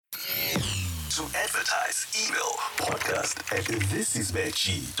To advertise, email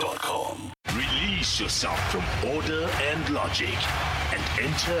podcast@thisisveggie.com. Release yourself from order and logic and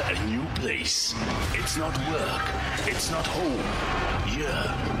enter a new place. It's not work. It's not home.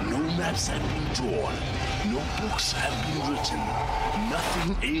 Here, no maps have been drawn. No books have been written.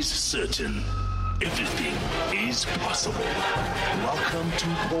 Nothing is certain. Everything is possible. Welcome to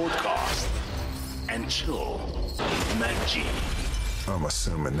Podcast and Chill with Mac G. I'm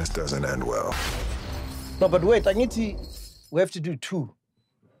assuming this doesn't end well. No, but wait, we have to do two.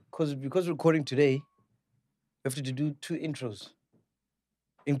 Because we're recording today, we have to do two intros.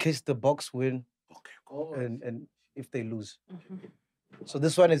 In case the Boks win. Okay, cool. And if they lose. Mm-hmm. So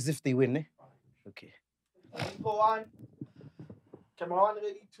this one is if they win, eh? Okay. Go on. Camera one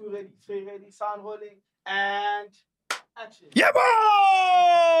ready, 2 ready, 3 ready, sound rolling, and action. Yeah, boy!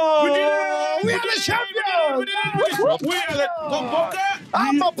 We did it! We are the champions! We are the Boka!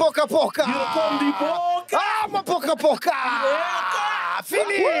 I'm a poka. I'm a poka. Feel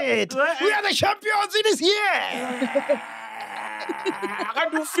it! We are the champions in this year! I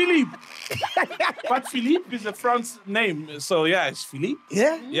can do Philippe. But Philippe is a French name, so yeah, it's Philippe.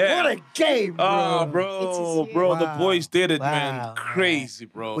 Yeah? Yeah. What a game, bro. Oh, bro, Wow. the boys did it, Wow. man. Crazy,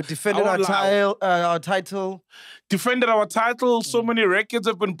 bro. We defended I our won't lie. title. Defended our title. So many records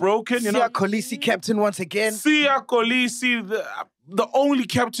have been broken. You know, Sia Kolisi captain once again. Sia Kolisi, the only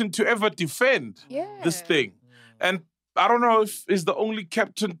captain to ever defend this thing. And I don't know if he's the only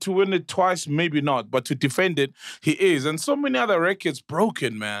captain to win it twice, maybe not, but to defend it, he is. And so many other records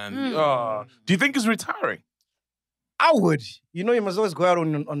broken, man. Do you think he's retiring? I would. You know, you must always go out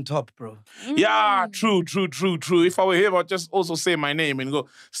on top, bro. Yeah, true. If I were him, I'd just also say my name and go,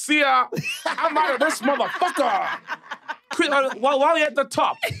 Sia, I'm out of this motherfucker. While you're at the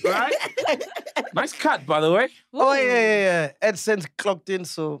top, right? Nice cut, by the way. Oh, yeah. AdSense clocked in,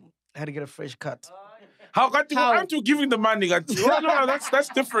 so I had to get a fresh cut. How aren't you giving the money? No, that's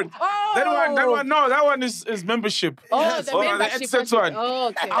different. That one is membership. Oh, the membership. The AdSense one. Oh,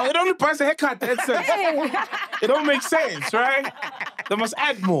 okay. It only buys a haircut, AdSense. It don't make sense, right? They must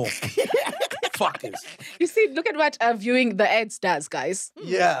add more. Fuckers. You see, look at what viewing the ads does, guys.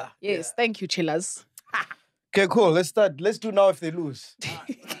 Yeah. Yes, thank you, chillers. Okay, cool. Let's start. Let's do now if they lose.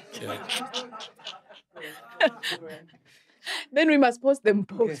 Then we must post them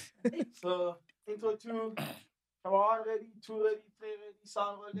both. So, intro 2. Come on, ready, 2 ready, 3 ready,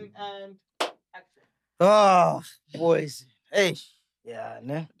 sound rolling, and action. Oh, boys. Hey. Yeah,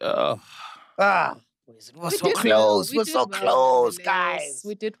 ne? Boys, we're so close. We're so close, guys.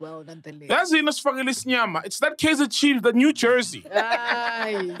 We did well, nonetheless. That's in the fucking Nyama. It's that Kaiser Chiefs, the New Jersey.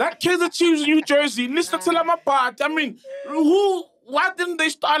 Aye. That Kaiser Chiefs, New Jersey. Listen to them apart. I mean, why didn't they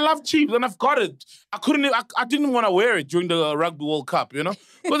start? I love Chiefs and I've got it. I didn't want to wear it during the Rugby World Cup, you know?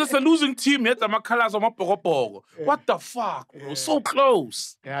 Because it's a losing team. What the fuck, bro? So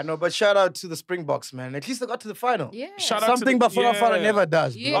close. Yeah, I know, but shout out to the Springboks, man. At least they got to the final. Yeah. Shout out Something to Bafana never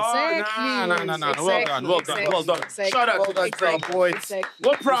does, bro. Exactly. No. Well done. Exactly. Shout out Well to done, the boys. Exactly.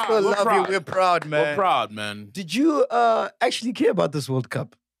 We're proud. Still We're love proud. you. We're proud, man. We're proud, man. Did you actually care about this World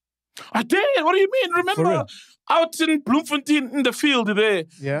Cup? I did. What do you mean? For Remember, real? out in Bloemfontein in the field there,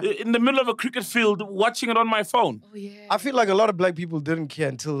 in the middle of a cricket field, watching it on my phone. Oh, yeah. I feel like a lot of black people didn't care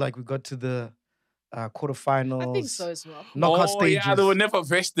until like we got to the quarterfinals. I think so as well. Knockout stages. Yeah, they were never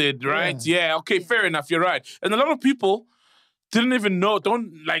vested, right? Yeah, okay, fair enough, you're right. And a lot of people didn't even know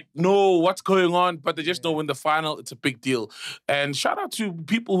what's going on, but they just know when the final, it's a big deal. And shout out to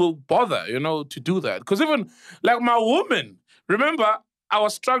people who bother, to do that. Because even, like my woman, remember, I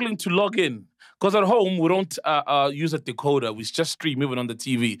was struggling to log in. Because at home, we don't use a decoder. We just stream even on the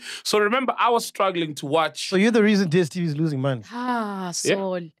TV. So remember, I was struggling to watch. So you're the reason DSTV is losing money.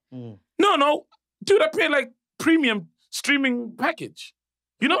 Soul. No. Dude, I pay like premium streaming package.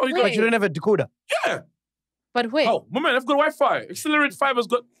 You know, But you don't have a decoder. Yeah. But wait. Oh, my man, I've got Wi-Fi. Accelerate Fiber's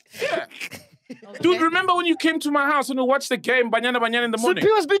got... Yeah. Okay. Dude, remember when you came to my house and we watched the game, Banyana in the morning?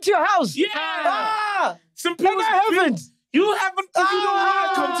 Simpi was been to your house. Yeah. Simply And I haven't. You haven't. You don't want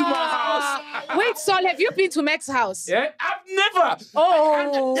to come to my house. Wait, Sol, have you been to Mac's house? Yeah, I've never.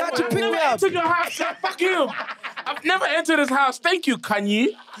 Oh. You had to I've pick never me up. entered your house. Yeah, fuck him. I've never entered his house. Thank you,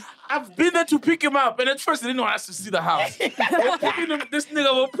 Kanye. I've been there to pick him up, and at first they didn't want us to see the house. This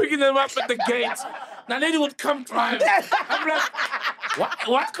nigga was picking him up at the gate. Now lady would come drive. I'm like,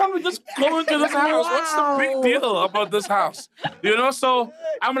 why can't we just go into this house? What's the big deal about this house? You know, so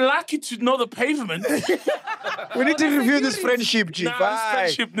I'm lucky to know the pavement. We need to review this friendship, Chief. Nah, this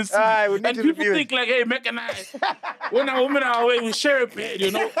friendship needs to- Aye, we need and to people review think like, hey, Mac and I, when a woman are away, we share a bed,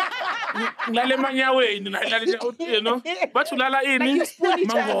 you know. You know. But you lala in you spoon each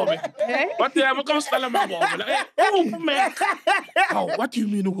other. mangobe. But they have come stala mangobe. Like, hey, Mac. How? What do you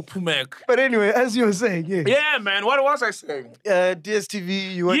mean, Mac? But anyway, as you were saying, yeah. Yeah, man. What was I saying?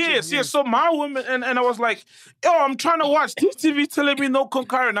 DSTV, you watch Yes. So my woman, and I was like, yo, I'm trying to watch. This TV telling me no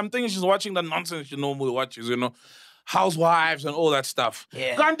concurrent. I'm thinking she's watching the nonsense she normally watches, you know. Housewives and all that stuff.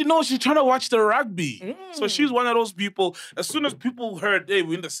 Yeah. Gandhi knows she's trying to watch the rugby. So she's one of those people, as soon as people heard, hey,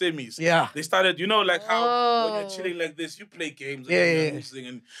 we're in the semis, Yeah. they started, you know, like how when you're chilling like this, you play games and Yeah, you're yeah. losing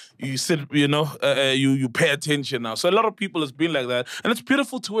and you sit, you know, you pay attention now. So a lot of people has been like that. And it's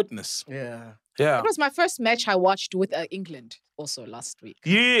beautiful to witness. Yeah. Yeah. It was my first match I watched with England also last week.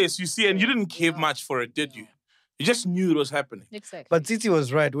 Yes, you see, and you didn't care much for it, did you? You just knew it was happening. Exactly. But Titi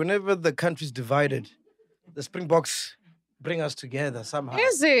was right. Whenever the country's divided, the Springboks bring us together somehow.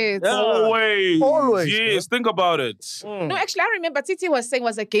 Is it? Always. Always, Yes, think about it. No, actually, I remember Titi was saying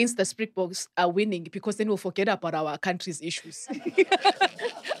was against the Springboks winning because then we'll forget about our country's issues.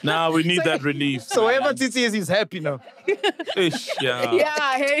 Now we need that relief. So wherever Titi is, he's happy now. Ish, yeah.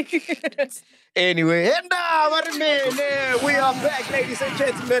 yeah, hey. Anyway, and now, what a minute. We are back, ladies and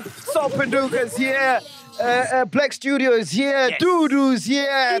gentlemen. Sopaduka's here. Black Studio is here. Dudu's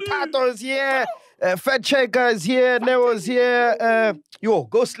here. Tato's here. Fat Checker is here. Nero's here.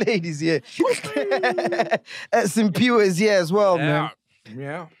 Ghost Lady's here. Simpiwa is here as well, man.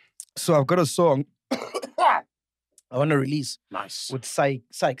 Yeah. So I've got a song I want to release Nice. with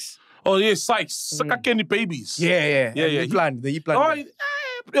Sykes. Oh, yeah, Sykes. Sakakeni babies. Yeah. Yeah. The E-Plan. Oh,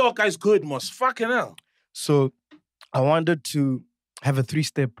 your guy's good, most. Fucking hell. So I wanted to have a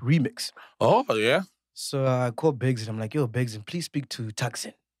 3-step remix. Oh, yeah. So I called Biggs and I'm like, yo, Biggs, please speak to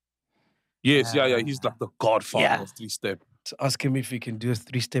Tuxin. Yes, yeah. He's like the godfather of 3-step. To ask him if he can do a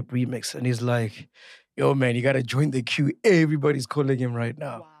 3-step remix. And he's like, yo, man, you got to join the queue. Everybody's calling him right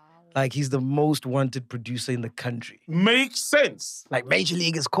now. Like, he's the most wanted producer in the country. Makes sense. Like, Major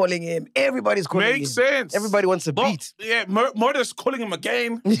League is calling him. Everybody's calling him. Makes sense. Everybody wants a beat. Yeah, Murder's calling him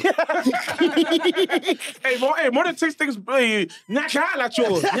again. Hey, Murder takes things. Nyakala,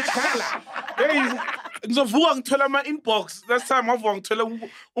 Cho. Nyakala. Hey, ngizovuka ngithola ama-inbox. Last time ngavuka ngithola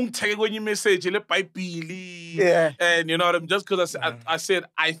ungitheke kwenye message lebhayibhili. Yeah. And you know what I mean? Just because I said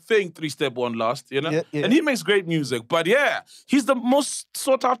I think 3-step won last, you know? Yeah. And he makes great music. But yeah, he's the most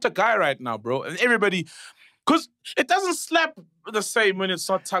sought after guy right now, bro. And everybody, because it doesn't slap the same when it's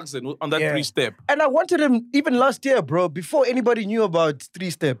not Tuxin on that 3-step. And I wanted him even last year, bro, before anybody knew about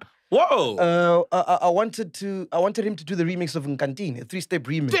 3-step. Whoa. I wanted him to do the remix of Nkantini, a 3-step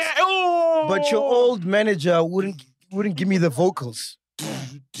remix. Yeah, oh. But your old manager wouldn't give me the vocals.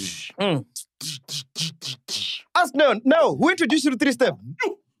 Ask no. Who introduced you to 3-step?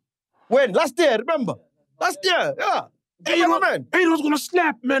 When? Last year, remember? Last year, yeah. Hey, man. Hey, it was gonna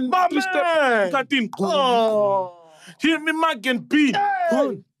slap, man. My 3-step. man. Nkantini. Oh. Hear me, Magan B.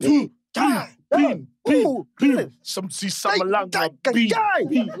 1, 2, 3. B. Some see some along B. Oh,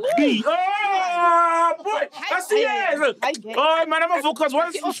 boy. I see it. Oh, man, I'm a vocals.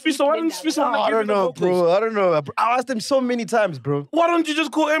 What is Fiso? What is Fiso? I don't know, bro. I don't know. I asked him so many times, bro. Why don't you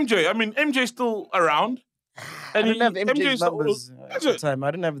just call MJ? I mean, MJ's still around. I didn't have MJ's still- numbers at the time. I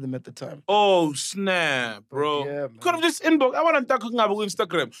didn't have them at the time. Oh, snap, bro. Yeah, man. Could have just inbox. I want to talk about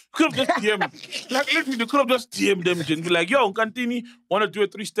Instagram. Could have just DM. Like, literally, could have just DM them and be like, yo, Nkantini, want to do a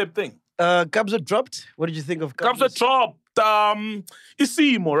 3-step thing. Kabza dropped. What did you think of Kabza? Kabza dropped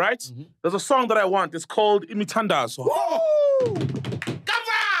Isimo, right? There's a song that I want. It's called Imitanda. So.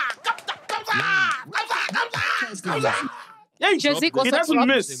 Kabza! Yeah, Jessic he also doesn't dropped.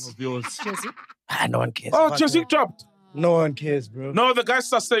 miss. No one cares. Oh, Fuck Jessic that. dropped. No one cares, bro. No, the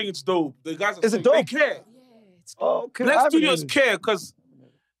guys are saying it's dope. The guys are Is saying it dope? they care. Oh, okay. I Black haven't Studios heard it. care because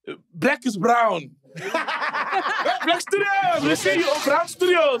black is brown. Black Studios, we see you. Oh, Brown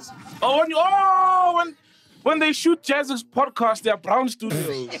Studios. When they shoot Jazz's podcast, they're Brown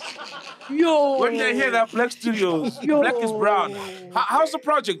Studios. When they hear that Black Studios, black is brown. How's the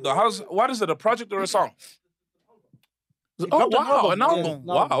project though? What is it? A project or a song? Oh wow, an album.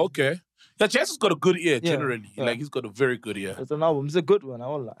 Wow, okay. Yeah, Jazz has got a good ear generally. yeah. Like he's got a very good ear. It's an album. It's a good one. I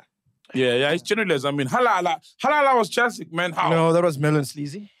won't lie. Yeah, he's generally. I mean, Halala was Jazzic, man. How? No, that was Melon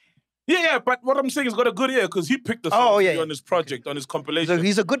Sleazy. Yeah, but what I'm saying is got a good ear because he picked the song on his project, on his compilation.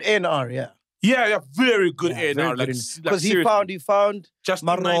 He's a good A&R, yeah. Yeah, very good A&R. Like, Because he found Just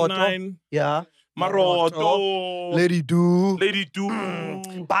Maroto. 99. Yeah. Maroto. Lady Do. Lady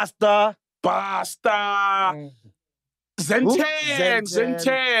Do. Pasta. Pasta.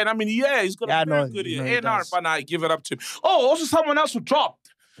 Zen10. I mean, yeah, he's got a very good ear. A&R, but I give it up to him. Oh, also someone else who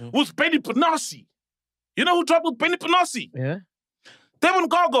dropped was Benny Panassi. You know who dropped with Benny Panassi? Yeah. Devon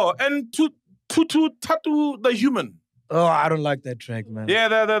Gogo and Tutu Tatu the Human. Oh, I don't like that track, man. Yeah,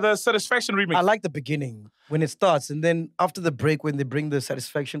 the Satisfaction remix. I like the beginning when it starts, and then after the break, when they bring the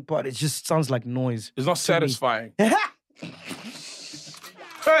Satisfaction part, it just sounds like noise. It's not satisfying. Hey,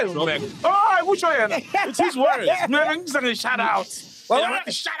 man. Oh, which one? It's his words. Man, I'm just gonna shout out. Well,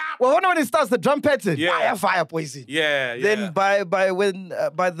 Shut up. Well, when it starts, the drum pattern, Yeah. fire, poison. Yeah. Then by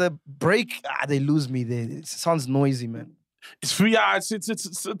the break, they lose me. It sounds noisy, man. It's free. Yeah,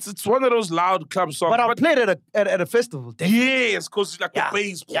 it's one of those loud club songs. But I played it at a festival. Yes, because it's like the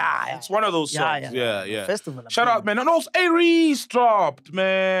bass. Yeah. It's one of those songs. Yeah. Festival. Shout out, man. And also, Aries dropped,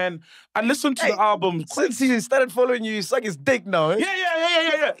 man. I listened to the album. Since he started following you, you suck his dick now. Eh?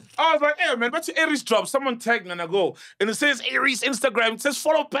 Yeah. I was like, hey, man, what's Aries drop? Someone tagged me and I go. And it says Aries Instagram. It says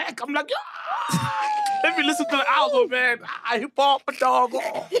follow back. I'm like, let me listen to the album, man. Hip hop, dog.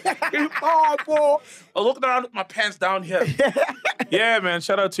 Hip hop, boy. I looked around with my pants down here. Yeah, man.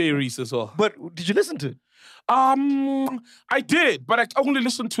 Shout out to Aries as well. But did you listen to it? I did, but I only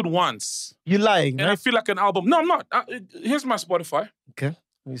listened to it once. You lying, And I right? feel like an album. No, I'm not. Here's my Spotify. Okay,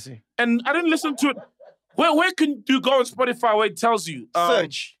 let me see. And I didn't listen to it. Where can you go on Spotify where it tells you?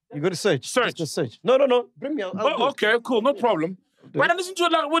 Search. You go to search. Search. Just search. No. Bring me out. Oh, okay, cool. No problem. Why didn't I listen to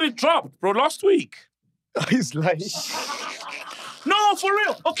it like when it dropped, bro? Last week. He's lying. No, for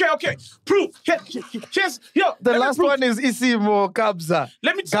real. Okay. Proof. Here's, The last one is Isimo Kabza.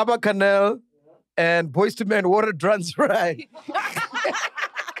 Let me tell Gaba Canal and Boys to Men Water Drums Right.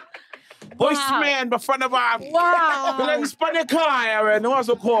 Boys Man, Bafana Bab. Wow. Like Spanish car, man. No one's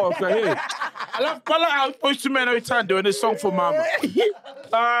so cool. I love Boys to Men every time doing this song for Mama.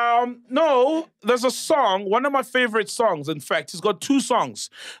 No, there's a song, one of my favorite songs, in fact. He's got two songs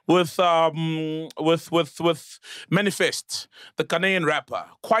with Manifest, the Ghanaian rapper.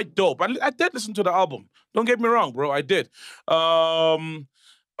 Quite dope. I did listen to the album. Don't get me wrong, bro. I did. Oh,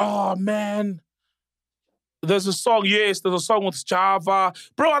 man. There's a song, there's a song with Java.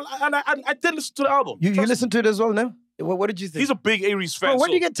 Bro, I did listen to the album. You listened to it as well now? What did you think? He's a big Aries fan. Bro, when so-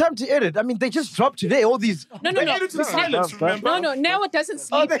 do you get time to edit? I mean, they just dropped today, all these... No. They edited in silence, remember? No, now it doesn't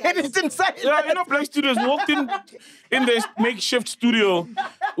Oh, sleep. they edited inside. Yeah, you know, Black Studios walked in this makeshift studio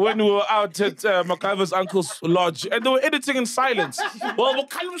when we were out at MacGyver's uncle's lodge, and they were editing in silence. Well, we're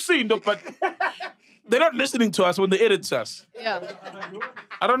kind of seeing, but they're not listening to us when they edit us. Yeah.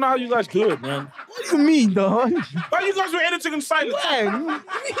 I don't know how you guys do it, man. What do you mean, dog? Why you guys were editing in silence?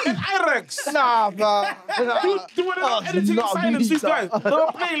 Irex. Nah, bro. They were not editing in silence, these guys. They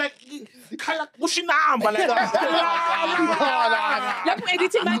were playing like... Ushinamba, like... Like we're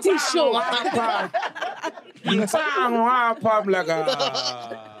editing my TV show.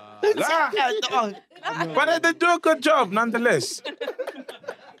 But they do a good job, nonetheless.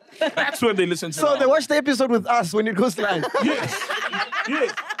 That's when they listen to So it. they watch the episode with us when it goes live.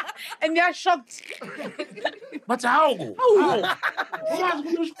 Yes. And they're shocked. But how?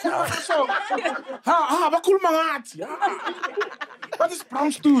 Bakhuluma ngathi. What is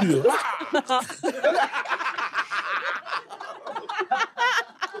Brown Studio?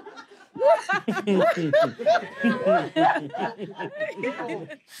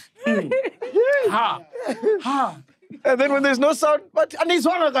 And then when there's no sound, but I need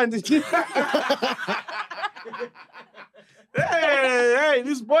one again. Hey,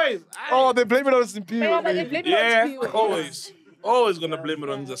 these boys. Oh, they blame it on Simpio. Yeah, but they blame it on Yeah, you. always gonna blame it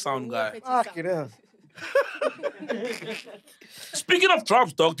on the sound guy. Fucking hell. Speaking of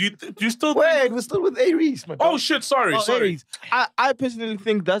drops, dog, do you still? Wait, we're still with Aries, man. Oh shit! Sorry. Aries. I personally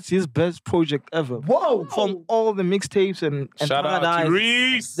think that's his best project ever. Whoa. From all the mixtapes and Shout out Paradise, to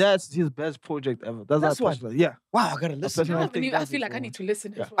Reese. that's his best project ever. That's That's my what- personal- Yeah. Wow, I gotta listen. personally I think I that's feel his like I one. need to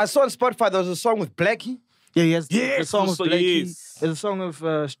listen. as well. I saw on Spotify there was a song with Blackie. Yeah, yes. Yes, The song with so Blakey. yes. There's a song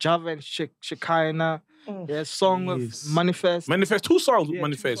with Java and Shekinah. There's a song with Manifest. Manifest. Two songs with Yeah, two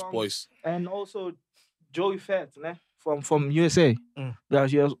Manifest, songs. boys. And also Joey Fats, né? From USA. Yeah,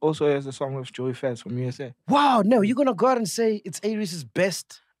 he also has a song with Joey Fats from USA. Wow, no, you're gonna go out and say it's Aries'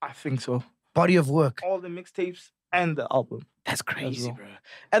 best I think so. body of work. All the mixtapes and the album. That's crazy, well. bro.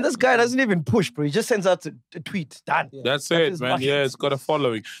 And this guy doesn't even push, bro. He just sends out a tweet. Done. That's That's it, his man. market. Yeah, it's got a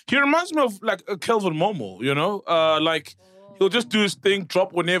following. He reminds me of like a Kelvin Momo, you know? Like he'll just do his thing,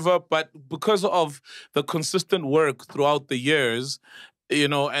 drop whenever, but because of the consistent work throughout the years, you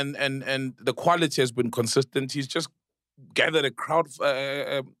know, and the quality has been consistent, he's just gathered a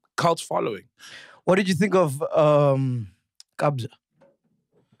cult following. What did you think of Kabza?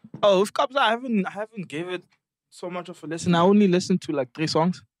 Oh, with Kabza, I haven't gave it so much of a listen. I only listened to like 3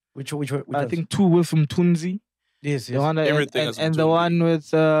 songs. Which I ones? think 2 were from Tunzi. Yes, The yes. one Everything and, is and from the Tunzi. one with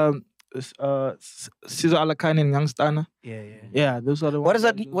Sizo Alakan and Youngstana. Yeah. Yeah, those are the What is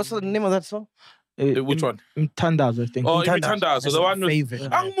ones. that? What's the name of that song? Which one? Tandas, I think. Oh, Mthandazo. Imithandazo. That's The my one with...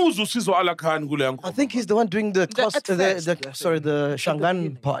 favorite. Angumuzu Sizo Alakan kule yangu. I think he's the one doing the cost, at first, I think. the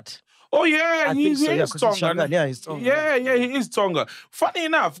Shangan part. Oh yeah, I he think so, is 'cause he's Tonga. Shangan. Yeah, he's Tonga. Yeah, he is Tonga. Funny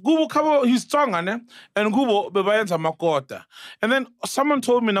enough, Gubo Kabo, he's Tonga, ne? And Gubo bebayenza makota. And then someone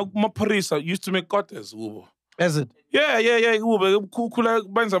told me na Maparisa used to make kotas, Gubo. Is it? Yeah, Gubo. Kula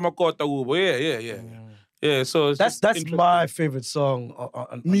benza makota, Gubo. Yeah. Yeah, so it's That's just that's interesting. my favorite song.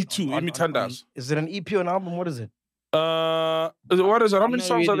 Me too, Imithandazo. Is it an EP or an album? What is it? What is it? How I'm many not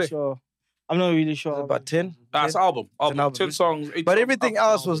songs are really there? sure. I'm not really sure. About 10? It's album. an album. 10 songs. 8 But songs, everything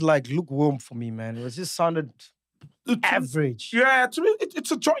album. else was like lukewarm for me, man. It was just sounded average. Yeah, to me,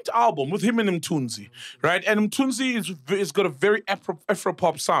 it's a joint album with him and Mtunzi, right? And Mtunzi is got a very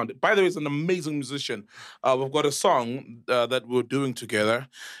Afro-pop sound. By the way, he's an amazing musician. We've got a song that we're doing together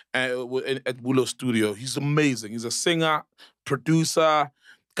at Willow Studio. He's amazing. He's a singer, producer.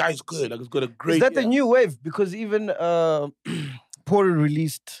 Guy's good. Like, he's got a great... Is that the new wave? Because even Pori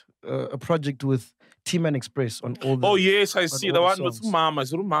released a project with T-Man Express on all the... Oh, yes, I see. all The the one with songs. Mama.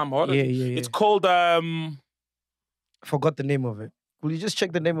 Is it Mama? What is it? Yeah. It's called... Forgot the name of it. Will you just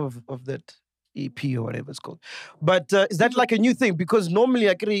check the name of that EP or whatever it's called? But is that like a new thing? Because normally,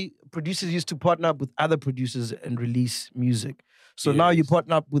 actually, producers used to partner up with other producers and release music. So now you Yes.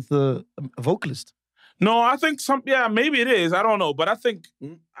 partner up with a vocalist. No, I think maybe it is. I don't know. But I think,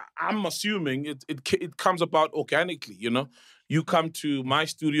 I'm assuming it comes about organically, you know? You come to my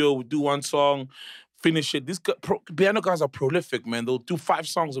studio, we do one song, finish it. These piano guys are prolific, man. They'll do 5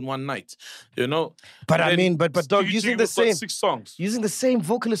 songs in one night, you know? But And I then mean, but dog, Stevie G using the was got same 6 songs. using the same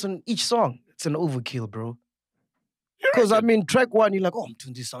vocalist on each song, it's an overkill, bro. You Because I reckon? mean, track 1, you're like, oh,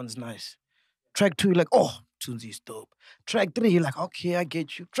 Mtunzi sounds nice. Track 2, you're like, oh, Mtunzi's dope. Track 3, you're like, okay, I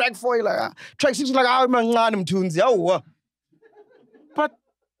get you. Track 4, you're like, ah. Track 6, you're like, ah, man, Mtunzi. Oh,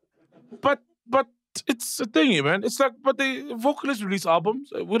 But it's a thingy, man. It's like, but the vocalists release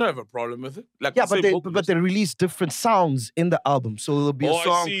albums. We don't have a problem with it. Like, yeah, the same but vocalist. they release different sounds in the album. So there'll be a I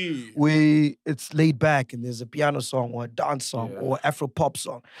song see. where it's laid back and there's a piano song or a dance song or Afro pop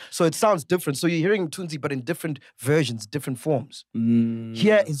song. So it sounds different. So you're hearing Mtunzi, but in different versions, different forms.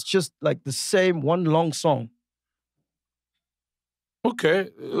 Here it's just like the same one long song. Okay,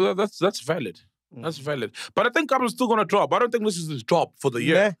 that's valid. That's valid. But I think Kabza's still gonna drop. I don't think this is his drop for the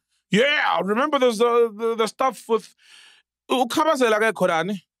year. Yeah. Yeah, remember there's the stuff with Kabza like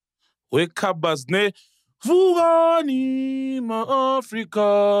Korani. We Kabza ne Vugani ma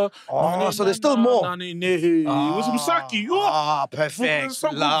Africa. Oh, so there's still more. With Musaki. Ah, perfect.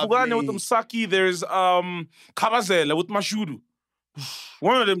 Some Vugani with Musaki. There's Kabza with Mashudu.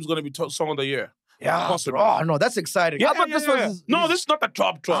 One of them is gonna be song of the year. Yeah. Possible. Oh, no, that's exciting. I thought this was... No, this is not the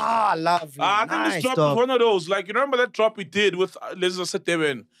drop. Ah, lovely. I think Nice, this drop dog. is one of those. Like, you remember that drop we did with Lisa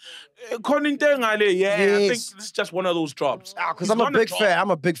Seteven? I think Yes. this is just one of those drops. Because He's I'm a gonna big drop. fan. I'm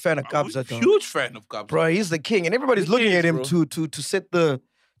a big fan of I'm Kabza, a though. huge fan of Kabza. Bro, he's the king. And everybody's He looking is, at him bro. to set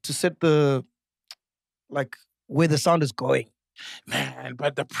the like where the sound is going. Man,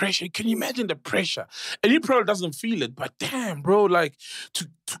 but the pressure, can you imagine the pressure? And he probably doesn't feel it, but damn, bro, like to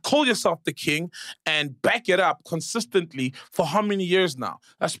call yourself the king and back it up consistently for how many years now?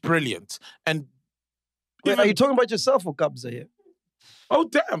 That's brilliant. And Wait, even- are you talking about yourself or Kabza here? oh,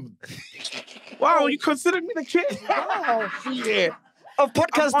 damn. Wow, you considered me the king? Oh, yeah. Of I'm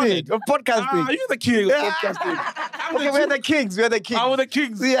podcasting. honored. Of podcasting. You're the king of podcasting. Okay, we're the kings. We're the kings. We're the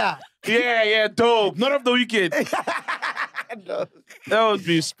kings. Yeah. Yeah, dope. Not of the weekend. No. That would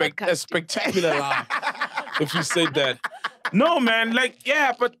be a spectacular laugh if you said that. No, man, like,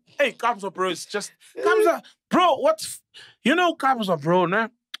 yeah, but hey, Kabza, bro, it's just Kabza, bro, Kabza, bro, nah?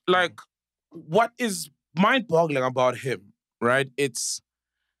 Like, what is mind-boggling about him, right? It's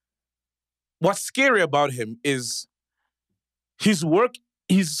what's scary about him is his work.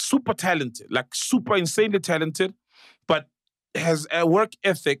 He's super talented, like super insanely talented, but has a work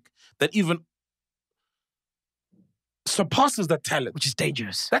ethic that even surpasses that talent. Which is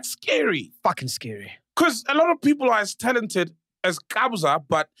dangerous. That's scary. Fucking scary. Because a lot of people are as talented as Kabza,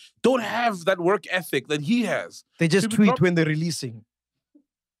 but don't have that work ethic that he has. They just Should we tweet drop- when they're releasing.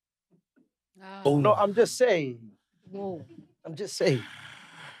 Oh. No, I'm just saying. Whoa. I'm just saying.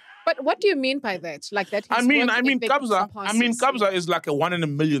 But what do you mean by that? Like that? I his mean, work ethic surpasses- Kabza is like a 1 in a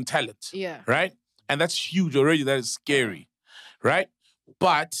million talent. Yeah. Right? And that's huge already. That is scary. Right?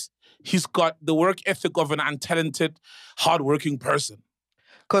 But he's got the work ethic of an untalented, hardworking person.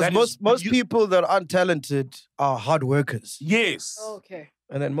 Because That is- most you- people that are untalented are hard workers. Yes. Okay.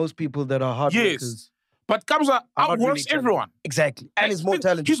 And then most people that are hard Yes. workers. But Kabza are not really outworks talented. everyone. Exactly. And he's more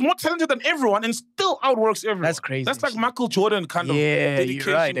talented. He's more talented than everyone and still outworks everyone. That's crazy. That's like Michael Jordan kind of Yeah, dedication.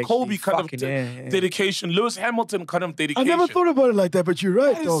 you're right, Kobe actually. kind of Fucking yeah. dedication. Lewis Hamilton kind of I dedication. never thought about it like that, but you're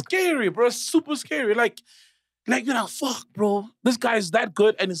right, It's dog. scary, bro. It's super scary. Like, fuck, bro. This guy is that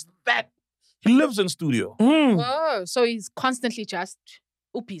good and he lives in studio. Oh, so he's constantly just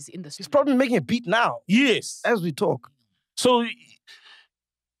oopies in the He's studio. probably making a beat now Yes. as we talk. So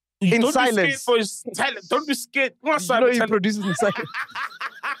In don't be scared silence. for his talent. Don't be scared. What's You know he talent? produces in silence.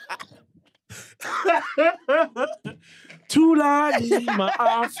 Tula Lima,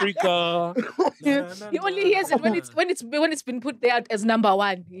 Africa. He only hears it when it's been put there as number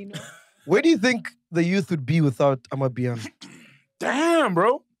one. You know. Where do you think the youth would be without Amapiano? Damn,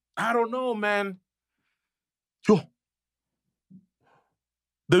 bro. I don't know, man. Yo.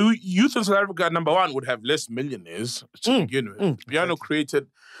 The youth in South Africa, number one, would have less millionaires to begin with. Piano created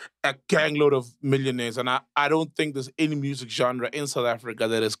a gangload of millionaires, and I don't think there's any music genre in South Africa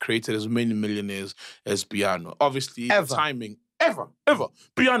that has created as many millionaires as piano. Obviously, the Ever. timing. Ever.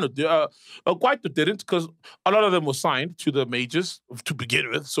 Piano, Kwaito didn't, because a lot of them were signed to the majors to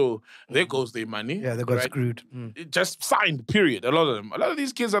begin with, so there goes their money. Yeah, they got right? screwed. It just signed, period. A lot of them. A lot of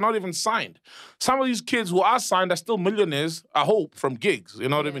these kids are not even signed. Some of these kids who are signed are still millionaires, I hope, from gigs. You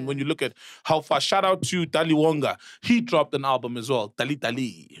know what I mean? When you look at how far. Shout out to Dali Wonga. He dropped an album as well.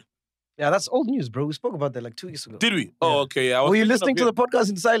 Dali. Yeah, that's old news, bro. We spoke about that like 2 weeks ago. Did we? Oh, okay. Yeah. I was Were you thinking listening of to it. the podcast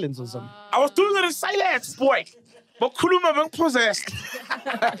in silence or something? I was doing it in silence, boy. But Kuluma been possessed.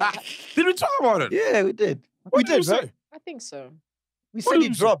 Did we talk about it? Yeah, we did. What we did you did, right? say? I think so. We What said did he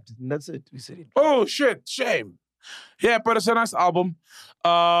you say? dropped, and that's it. We said he dropped. Oh shit, shame. Yeah, but it's a nice album.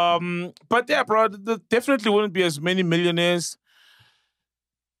 But yeah, bro, there definitely wouldn't be as many millionaires.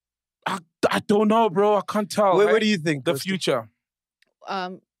 I don't know, bro. I can't tell. Where right? do you think? The Costa? future?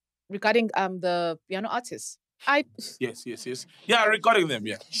 Regarding the piano artists, Yes. Yeah, regarding them,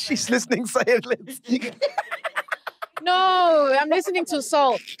 yeah. She's listening silence. no, I'm listening to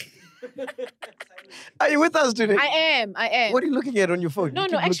soul. Are you with us today? I am. What are you looking at on your phone? No, You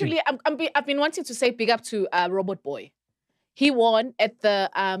no. keep looking. Actually, I've been wanting to say big up to Robot Boy. He won at the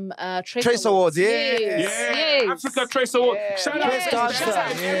Trace Awards, yeah. Yes. Africa Trace Award. Shout out Yes. to Shout Shout out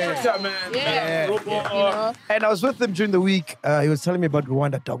out. to Africa, man. Yeah. Robot. You know? And I was with him during the week. He was telling me about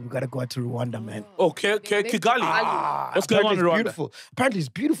Rwanda, dog. We gotta go out to Rwanda, man. Okay, Kigali. What's going on in Apparently it's Rwanda? beautiful. Apparently it's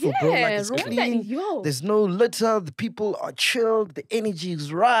beautiful, bro. Like Yeah, it's Rwanda, clean. yo. There's no litter. The people are chilled. The energy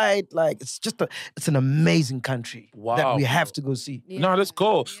is right. Like it's an amazing country that Wow, we have to go see. No, let's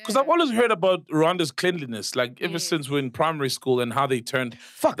go. Because I've always heard about Rwanda's cleanliness, like ever since we're in primary school and how they turned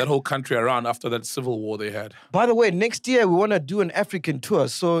that whole country around after that civil war they had. By the way, next year we want to do an African tour.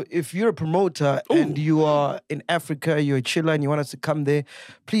 So if you're a promoter and you are in Africa, you're a chiller and you want us to come there,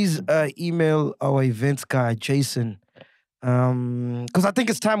 please email our events guy, Jason. Because I think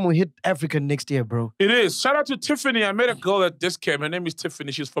it's time we hit Africa next year, bro. It is. Shout out to Tiffany. I met a girl that just came. Her name is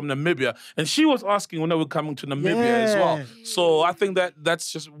Tiffany. She's from Namibia. And she was asking when are we coming to Namibia as well. Yeah. So I think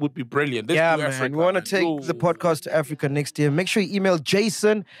that's just would be brilliant. Let's Yeah, do man. Africa, We want to man. take Ooh. the podcast to Africa next year. Make sure you email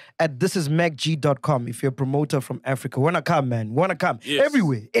Jason at thisismacg.com if you're a promoter from Africa. We want to come, man. We want to come. Yes.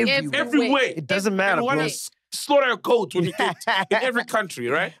 Everywhere. Everywhere. It doesn't matter, And we bro. want to slaughter a goat when we get in every country,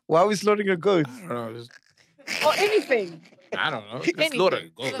 right? Why are we slaughtering a goat? I don't know. Or anything. I don't know. Anything. Slaughter a The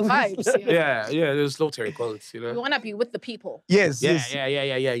goat. vibes. You know? Yeah, there's slaughter goats, you We know? want to be with the people. Yes, Yeah,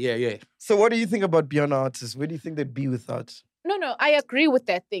 yes. yeah. So what do you think about piano artists? Where do you think they'd be without? No, I agree with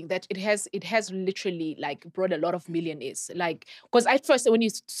that thing that it has literally like brought a lot of millionaires. Like, because at first when you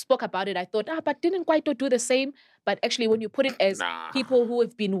spoke about it, I thought, but didn't Kwaito do the same? But actually, when you put it as people who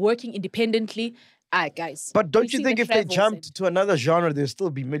have been working independently, guys. But don't we've you seen think the if they travels jumped to another genre, they'll still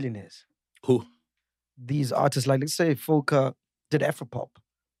be millionaires? Who? These artists, like let's say Folker did Afropop.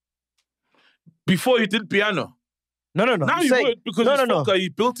 Before he did piano. No. Now I'm he saying- would because no. he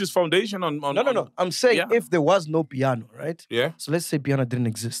built his foundation on No. I'm saying Yeah. if there was no piano, right? Yeah. So let's say piano didn't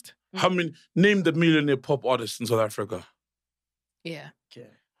exist. How many name the millionaire pop artists in South Africa? Yeah.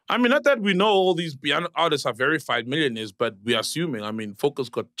 I mean, not that we know all these piano artists are verified millionaires, but we're assuming. I mean, Focus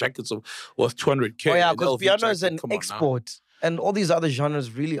got jackets of worth 200K. Oh yeah, an because LV piano is jacket. an Come on now. export, and all these other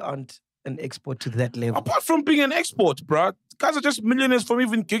genres really aren't an export to that level. Apart from being an export, bruh, guys are just millionaires from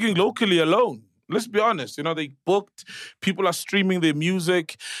even gigging locally alone. Let's be honest. You know, they booked. People are streaming their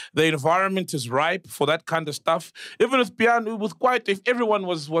music. The environment is ripe for that kind of stuff. Even with piano, with Kwaito, if everyone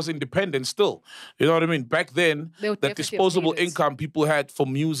was independent still, you know what I mean? Back then, They would that definitely have disposable made it. income people had for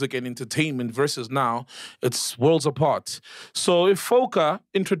music and entertainment versus now, it's worlds apart. So if Foka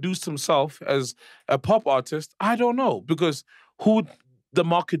introduced himself as a pop artist, I don't know, because who would the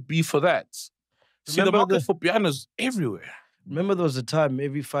market be for that? See, the Remember market for pianos everywhere. Remember there was a time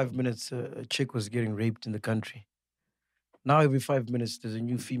every 5 minutes a chick was getting raped in the country. Now every 5 minutes there's a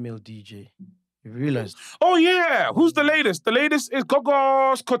new female DJ. You realized? Oh yeah, who's the latest? The latest is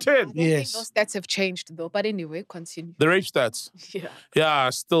Gogo's Koten. I don't Yes. think those stats have changed though. But anyway, continue. The rape stats. Yeah. Yeah,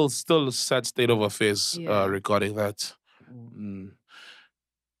 still a sad state of affairs Yeah. regarding that. Mm.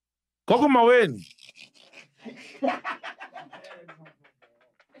 Gogo Mawen.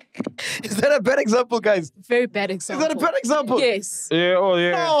 Is that a bad example, guys? Very bad Is example. that a bad example? Yes. Yeah, oh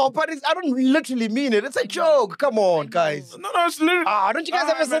yeah. No, but I don't literally mean it. It's a joke. Come on, guys. No, it's literally. Don't you guys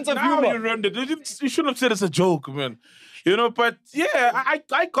have a sense of now humor? You ruined it. You shouldn't have said it's a joke, man. You know, but yeah,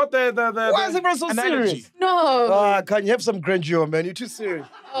 I got the Why is everyone so analogy. serious? No. Can you have some grandeur, man? You're too serious.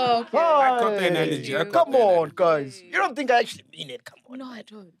 Okay. I got the analogy. I got Come the on, analogy. guys. You don't think I actually mean it? Come on. No, I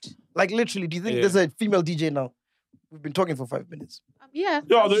don't. Like literally, do you think Yeah. there's a female DJ now? We've been talking for 5 minutes. Yeah.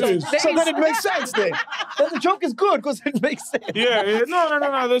 Yeah, there is. So then it makes sense then. Then the joke is good because it makes sense. Yeah.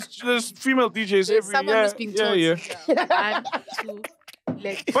 No. There's female DJs every Someone yeah, who's being yeah, told. yeah. I'm too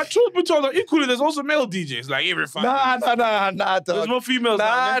late. But truth be told, equally, there's also male DJs, like every 5 minutes. Nah, There's dog. more females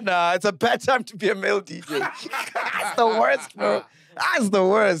now, man. Nah. It's a bad time to be a male DJ. That's the worst, bro. That's the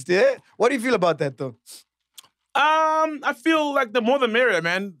worst, yeah? What do you feel about that, though? I feel like the more the merrier,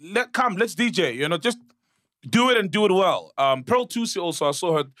 man. Let's DJ, you know, just do it and do it well. Pearl Tusi also, I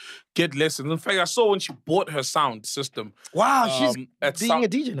saw her get lessons. In fact, I saw when she bought her sound system. Wow, she's at being sound- a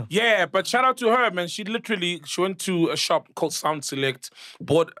DJ now. Yeah, but shout out to her, man. She went to a shop called Sound Select,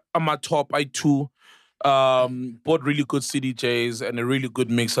 bought my top i2, bought really good CDJs and a really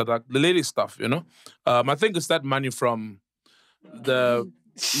good mixer, like the latest stuff, you know. I think it's that money from the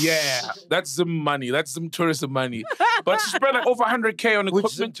that's some money. That's some tourism money. But she spent like over 100K on Which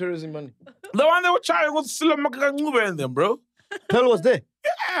is equipment. tourism money. The one they were trying with Silamakangube in them, bro. Pearl was there.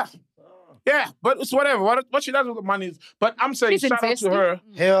 Yeah, but it's whatever. What she does with the money is. But I'm saying She's shout out investing. to her.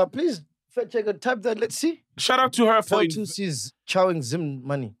 Hey, please, fact checker, type that. Let's see. Shout out to her for Pearl Tusi's chowing Zim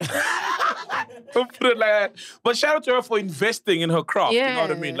money. Don't put it like that. But shout out to her for investing in her craft. You know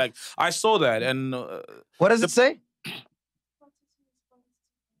what I mean? Yeah. Like I saw that, and What does it say?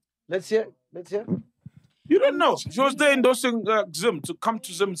 Let's hear. you don't know. She was there endorsing Zim to come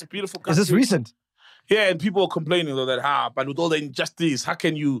to Zim. It's a beautiful country. Is this recent? Yeah, and people were complaining though that but with all the injustice, how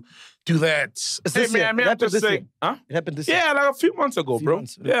can you do that? Is this year? man, It I'm happened just this saying, huh? It happened this year. Yeah, like a few months ago, Few bro.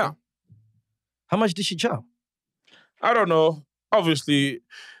 months, okay. Yeah, How much did she chow? I don't know. Obviously,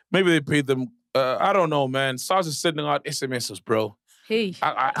 maybe they paid them. I don't know, man. SARS is sending out SMSs, bro. Hey.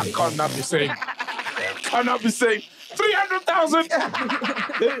 I can't not be saying. Cannot be saying 300,000.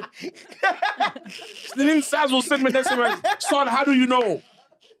 Then SARS will send me an SMS. Son, how do you know?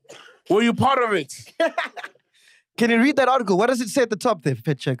 Were you part of it? Can you read that article? What does it say at the top there,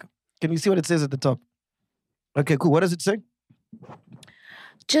 Pet Check? Can you see what it says at the top? Okay, cool. What does it say?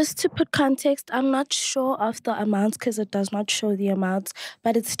 Just to put context, I'm not sure of the amounts because it does not show the amounts,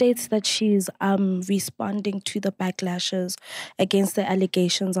 but it states that she's responding to the backlashes against the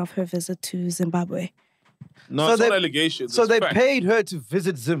allegations of her visit to Zimbabwe. No, So it's they- not allegations. So it's they fact. paid her to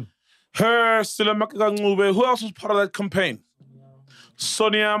visit Zim. Her, Silamakaka Ngube. Who else was part of that campaign?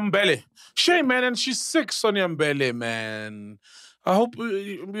 Sonia Mbele. Shame, man, and she's sick, Sonia Mbele, man. I hope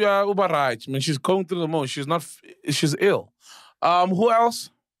we are right. I mean, she's going through the motion. She's ill. Who else?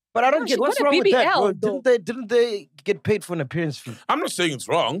 But I don't No, get she what's got a wrong with that, BBL, bro. though. Didn't they get paid for an appearance fee? I'm not saying it's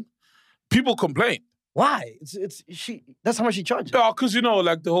wrong. People complain. Why? That's how much she charges. Yeah, because, you know,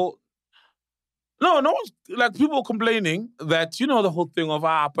 like the whole... No one's... Like, people complaining that, you know, the whole thing of,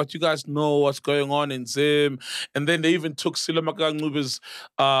 but you guys know what's going on in Zim. And then they even took Silamaka Ngube's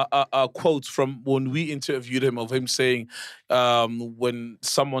quotes from when we interviewed him, of him saying, when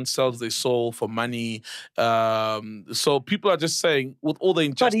someone sells their soul for money. So people are just saying, with all the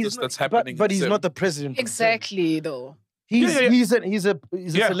injustice that's happening But in he's Zim, not the president. Exactly, though. He's Yeah. he's a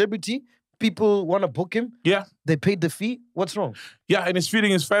Yeah. celebrity. People want to book him. Yeah. They paid the fee. What's wrong? Yeah, and he's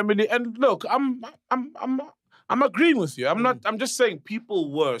feeding his family. And look, I'm agreeing with you. I'm just saying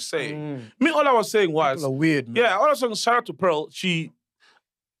people were saying. Me, all I was saying was, People are weird, man. yeah, all I was saying, shout out to Pearl. She,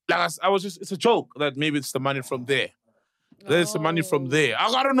 like I was just, it's a joke that maybe it's the money from there. There's the money from there.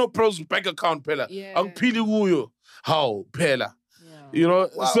 I don't know Pearl's bank account, Pella. Yeah. Ang pili wuyo. How, Pella? You know,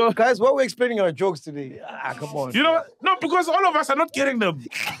 Wow, so guys, why are we explaining our jokes today? Come on. you know, no, because all of us are not getting them.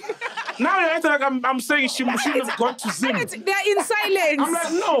 Now you're acting like I'm saying she shouldn't have gone to Zim. They're in silence. I'm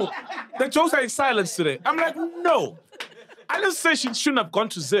like, no. The jokes are in silence today. I'm like, no. I didn't say she shouldn't have gone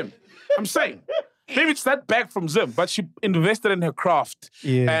to Zim. I'm saying maybe it's that bag from Zim, but she invested in her craft.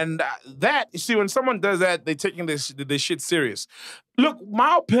 Yeah. And that, you see, when someone does that, they're taking this shit serious. Look,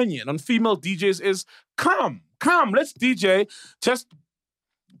 my opinion on female DJs is come, let's DJ. Just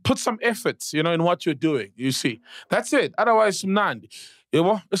put some effort, you know, in what you're doing. You see, that's it. Otherwise, none. You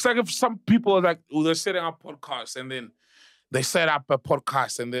know, it's like if some people are like, they're setting up podcasts and then they set up a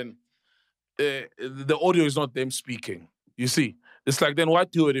podcast and then the audio is not them speaking. You see, it's like, then why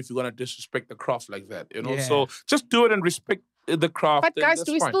do it if you're gonna disrespect the craft like that? You know, so just do it and respect the craft. But guys,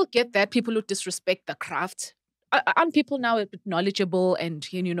 do we still get that people who disrespect the craft? Aren't people now a bit knowledgeable and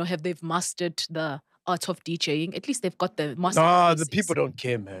they've mastered the art of DJing? At least they've got the master. No, the people don't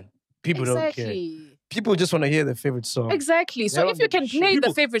care, man. People don't care. People just want to hear their favorite song. Exactly. So if you can play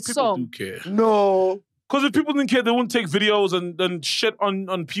the favorite song. People do care. No. Because if people didn't care, they wouldn't take videos and shit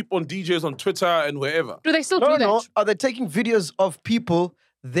on people, on DJs, on Twitter and wherever. Do they still do that? No. Are they taking videos of people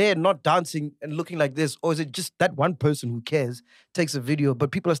there not dancing and looking like this? Or is it just that one person who cares takes a video,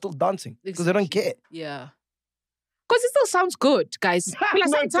 but people are still dancing because they don't care? Yeah. Because it still sounds good, guys. Like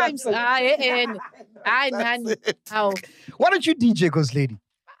sometimes, how? Why don't you DJ Ghost Lady?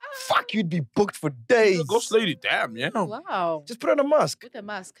 Fuck, you'd be booked for days. Ghost Lady, damn, yeah. Wow. Just put on a mask. With a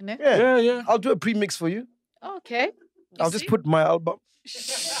mask, ne? Yeah. I'll do a pre-mix for you. Okay. I'll just put my album.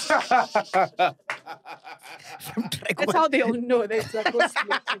 That's how they all know there's a Ghost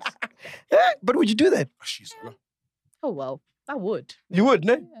Lady. But would you do that? Oh, well, I would. You would,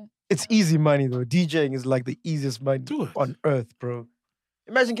 no? Yeah. It's easy money, though. DJing is like the easiest money on earth, bro.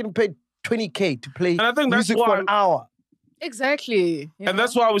 Imagine getting paid $20K to play and I think music that's why, for an hour. Exactly. And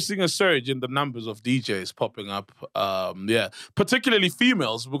that's why we're seeing a surge in the numbers of DJs popping up. Particularly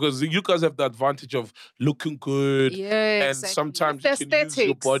females, because you guys have the advantage of looking good. Yeah, and sometimes you can use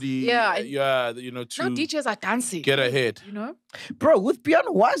your body. Yeah. To now DJs are dancing. Get ahead. You know? Bro, with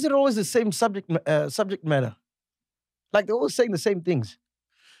piano, why is it always the same subject matter? Like they're always saying the same things.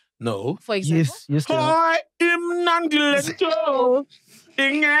 No. For example? Yes, they are. I am Nandileto.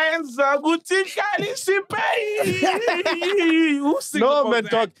 Ingenza guti No, man,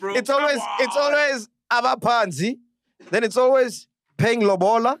 dog. bro? It's always abapanzi. Then it's always paying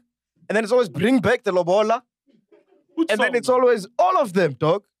lobola. And then it's always bring back the lobola. And then it's always all of them,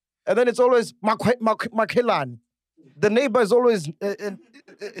 dog. And then it's always Makelani. The neighbor is always,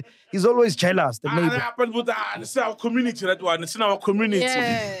 he's always jealous, the neighbor. That happened with it's our community, that one. It's in our community.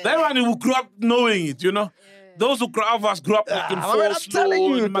 Yeah. That one, who grew up knowing it, you know? Those who grew up looking for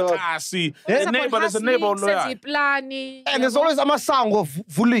slow and makasi. The neighbor, there's a neighbor on And there's always amasango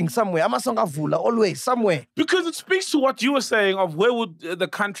vuling somewhere. Amasango vula, always, somewhere. Because it speaks to what you were saying of where would the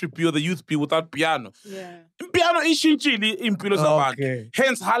country be or the youth be without piano. Yeah. Piano ishintshile impilo zabantu.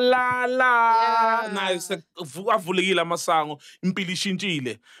 Hence halala. Nice. Avulekile amasango, impilo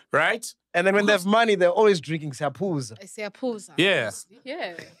ishintshile, right? And then when they have money, they're always drinking siyapuza. Siyapuza. Yeah.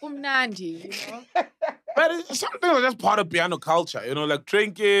 Yeah. Kumnandi, you know. But it's something that's just part of piano culture, you know, like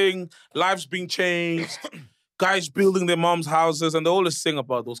drinking, lives being changed, guys building their mom's houses, and they always sing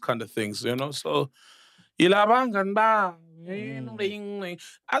about those kind of things, you know. So, I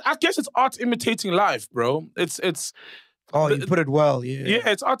guess it's art imitating life, bro. It's. Oh, you put it well, yeah. Yeah,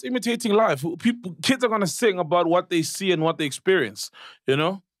 it's art imitating life. Kids are gonna sing about what they see and what they experience, you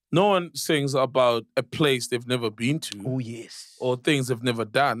know. No one sings about a place they've never been to. Oh, yes. Or things they've never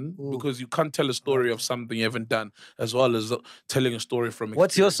done, because you can't tell a story of something you haven't done, as well as telling a story from experience.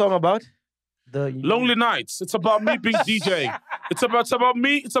 What's your song about? Lonely Nights. It's about me being DJing. It's about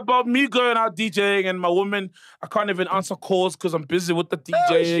me. It's about me going out DJing, and my woman, I can't even answer calls because I'm busy with the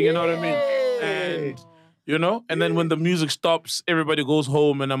DJing, you know what I mean? And you know? And then when the music stops, everybody goes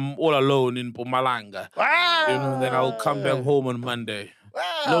home and I'm all alone in Mpumalanga. You know, then I'll come back home on Monday.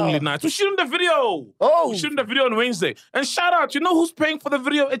 Lonely Nights. We're shooting the video. We're shooting the video on Wednesday. And shout out, you know who's paying for the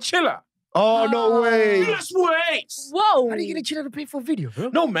video? A chiller. Oh, no way. Yes, wait. Whoa. How do you get a chiller to pay for a video, bro?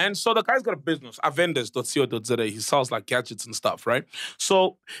 No, man. So the guy's got a business, avenders.co.za. He sells like gadgets and stuff, right?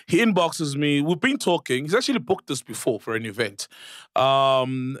 So he inboxes me. We've been talking. He's actually booked this before for an event.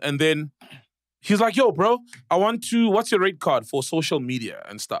 And then he's like, yo, bro, what's your rate card for social media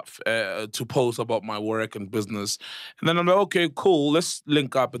and stuff to post about my work and business? And then I'm like, okay, cool, let's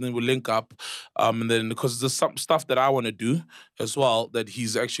link up. And then we link up. And then because there's some stuff that I want to do as well that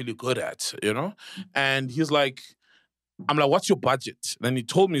he's actually good at, you know? And he's like, I'm like, what's your budget? And then he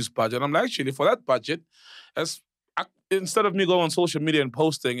told me his budget. I'm like, actually, for that budget, instead of me going on social media and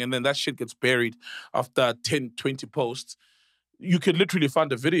posting and then that shit gets buried after 10, 20 posts, you could literally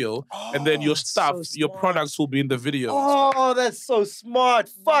find a video and then your stuff, your products will be in the video. Oh, that's so smart.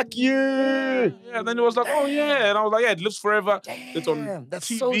 Fuck you. Yeah, and then it was like, oh yeah. And I was like, yeah, it lives forever. It's on that's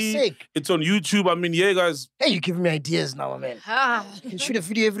TV. so sick. It's on YouTube. I mean, yeah, guys. Hey, you're giving me ideas now, man. You can shoot a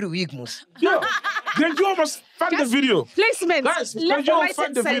video every week, Musa. Yeah. Then you almost find the video. Placements. Guys, Left, you right, find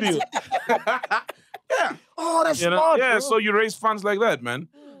and the video. Yeah. Oh, that's You know? smart, Yeah, bro. so you raise funds like that, man.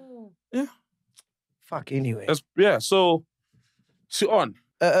 Yeah. Fuck, anyway. So on.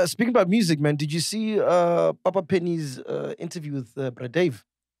 Speaking about music, man, did you see Papa Penny's interview with Brad Dave?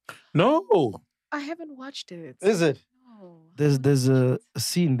 No. I haven't watched it. Is it? No. There's a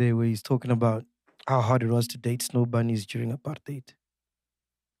scene there where he's talking about how hard it was to date snow bunnies during apartheid.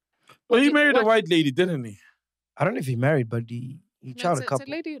 Well, he married a white lady, didn't he? I don't know if he married, but he child a It's couple. a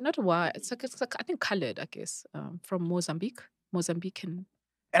lady, not a white. It's like I think colored, I guess, from Mozambique. Mozambican.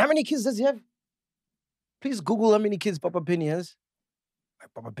 And how many kids does he have? Please Google how many kids Papa Penny has.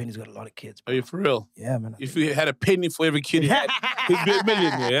 Papa Penny's got a lot of kids. Are you for real? Yeah, man. If he had a penny for every kid he had, he'd be a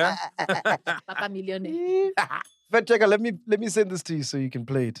millionaire, yeah? Papa millionaire. Fact checker, let me send this to you so you can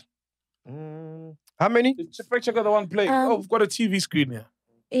play it. How many? Fact checker, the one playing. We've got a TV screen here.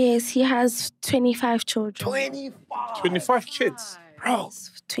 Yes, he has 25 children. 25 kids. Bro.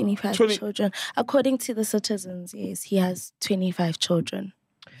 25 children. According to the citizens, yes, he has 25 children.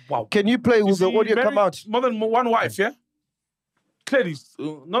 Wow. Can you play? Will the audio come out? More than one wife, yeah? Clearly,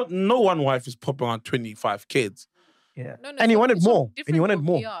 no one wife is popping on 25 kids. Yeah. No, And he wanted more. different And he wanted from-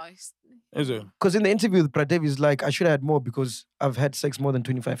 more. Yeah, Is it? Because in the interview with Brad Dave, he's like, I should have had more because I've had sex more than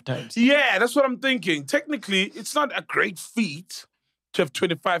 25 times. Yeah, that's what I'm thinking. Technically, it's not a great feat to have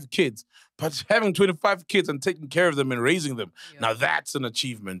 25 kids, but having 25 kids and taking care of them and raising them, now that's an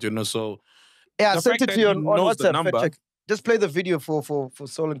achievement, so... Yeah, I the sent fact it that to you he on knows the WhatsApp. number- Fact check. Just play the video for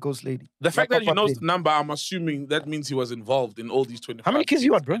Soul and Ghost Lady. The fact Like that he Papa knows Penny. the number, I'm assuming that means he was involved in all these 25 How many kids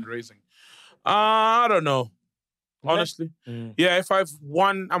you want, bro? and raising. I don't know. Honestly. Yeah, if I've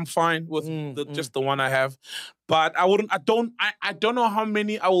one, I'm fine with just the one I have. But I don't know how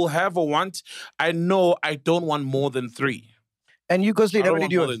many I will have or want. I know I don't want more than 3. And you, Ghost Lady, I how don't many want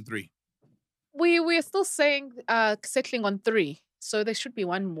do you more want? than 3. We're still saying settling on 3. So there should be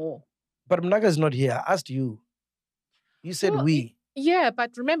one more. But Mnaga's not here. I asked you. You said Well, we. Yeah,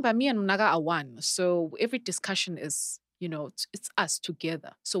 but remember, me and Munaga are one. So every discussion is, it's us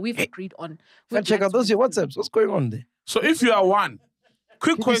together. So we've agreed on. Fact check out those your WhatsApps. What's going on there? So if you are one,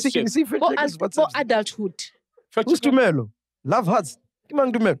 quick Can you see, question. Fact For, checkers' for WhatsApps? adulthood. Fact Who's checker- Tumelo? Love Hearts. Come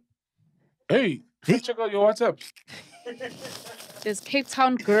on, Tumelo. Hey, fact check out your WhatsApp. There's Cape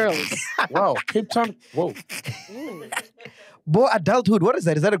Town girls. Wow, Cape Town. Whoa. Boy, adulthood. What is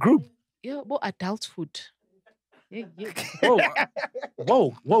that? Is that a group? Yeah, well, adulthood. Yeah.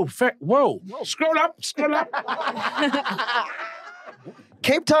 Whoa. Whoa. Scroll up.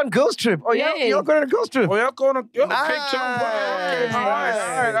 Cape Town girls trip. Oh, yeah, Yes. you're going on a girls trip. Oh, y'all going to Cape Town. Okay.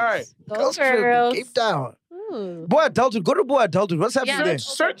 All right. Girls trip. girls. Cape Town. Ooh. Boy, adulthood. Go to boy, adulthood. What's happening Yeah.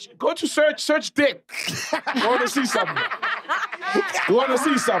 there? Go to search dick. You want to see something? You want to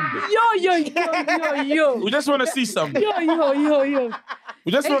see something? Yo. We just want to see something. Yo.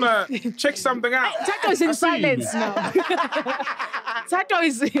 We just want to check something out. Tato is I in see silence you. now. Tato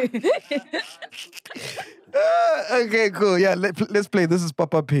is... Okay, cool. Yeah, let's play. This is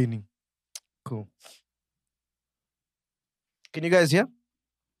Papa Penny. Cool. Can you guys hear?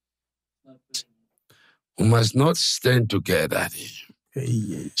 We must not stand together.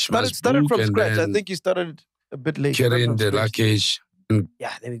 Started from scratch. I think you started a bit late. Carrying the Started from scratch. luggage.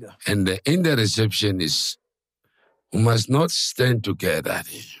 Yeah, there we go. And in the reception is, we must not stand together.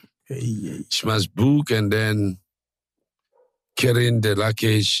 She must book and then carrying the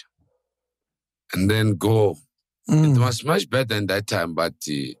luggage and then go. It was much better in that time, but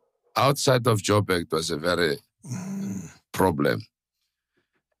outside of Joburg, it was a very problem.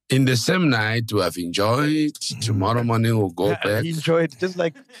 In the same night, we have enjoyed. Tomorrow morning, we'll go back. He enjoyed just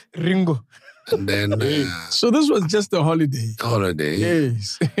like Ringo. And then So this was just a holiday. holiday.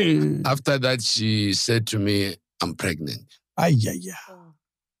 Yes. After that, she said to me, I'm pregnant. Ay.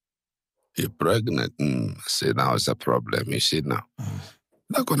 You're pregnant? I said, now it's a problem. You see, now,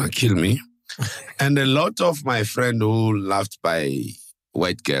 they're going to kill me. And a lot of my friends who loved by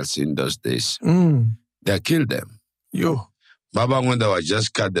white girls in those days, they killed them. Yo. Baba Wanda was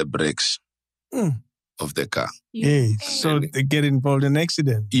just cut the brakes of the car. Yes. So they get involved in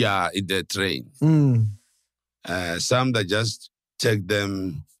accident. Yeah, in the train. Some that just take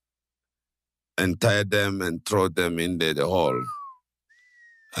them and tie them and throw them in the hole.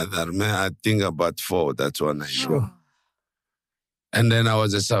 I think about 4. That's one I know. And then I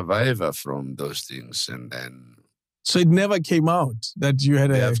was a survivor from those things. And then So it never came out that you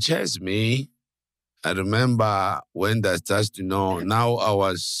had they a... have chased me. I remember when they started to know, now I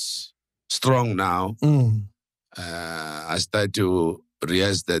was strong now. Mm. I started to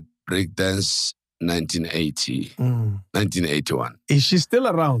rehearse that breakdance 1981. Is she still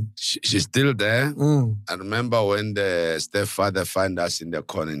around? She's still there. Mm. I remember when the stepfather found us in the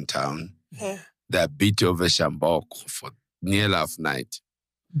corner in town, they beat over Shambok for near half night.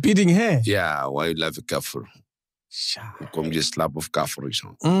 Beating her? Yeah, why you love a kafur? Come just slap of kafur.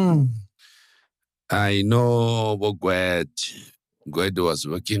 I know Gwed was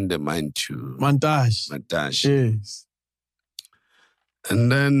working the mine too. Montage. Yes.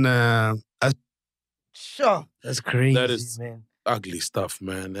 And then Sure. That's crazy, That is man. ugly stuff,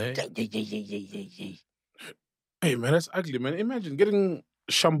 man. Eh? Hey, man, that's ugly, man. Imagine getting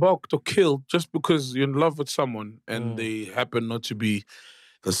shamboked or killed just because you're in love with someone and they happen not to be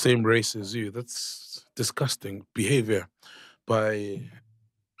the same race as you. That's disgusting behavior by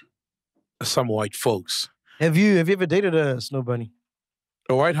some white folks. Have you ever dated a snow bunny?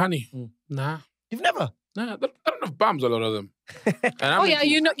 A white honey? Nah. You've never? Nah, I don't have bums, a lot of them. And Oh yeah,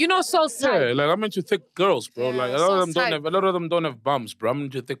 you know Soul's type. Yeah, like I'm into thick girls, bro. Yeah, like a lot of them don't have bums, bro. I'm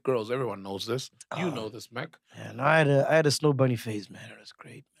into thick girls. Everyone knows this. You know this, Mac. Yeah, no, I had a snow bunny phase, man. It was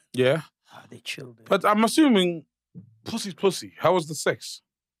great. Yeah. They chilled. But I'm assuming pussy's pussy. How was the sex?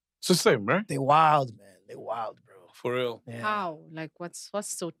 It's the same, right? They wild, man. They wild, bro. For real. Yeah. How? Like what's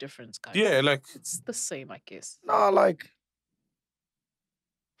so different, guys? Yeah, like It's the same, I guess. No, like.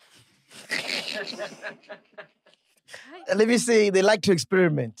 Let me say, they like to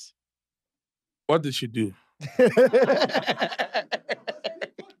experiment. what did she do?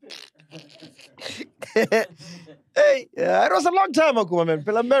 Hey, it was a long time ago, man.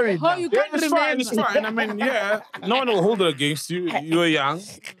 But I'm married. Oh, now. you Yeah, can't it's remember. fine, it's fine. I mean, yeah, no one will hold it against you. You were young.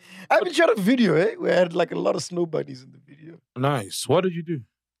 I even shot a video, where I had like a lot of snow bunnies in the video. Nice. What did you do?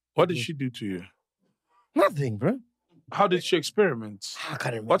 What did she do to you? Nothing, bro. How did she experiment? I can't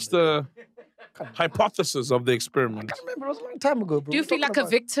remember. What's the hypothesis of the experiment? I can't remember. It was a long time ago, bro. Do you We're feel talking like a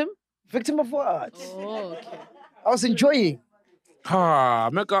about- victim? Victim of what? Oh, okay. I was enjoying.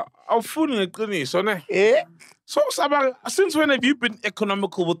 Meka, I'm fooling a clinic, so ne? Eh? So, Sabah, since when have you been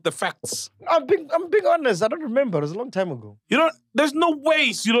economical with the facts? I'm being honest. I don't remember. It was a long time ago. There's no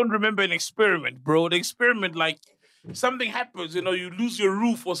ways you don't remember an experiment, bro. The experiment, like, something happens, you lose your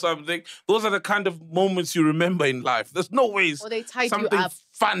roof or something. Those are the kind of moments you remember in life. There's no ways Or they tied you something up.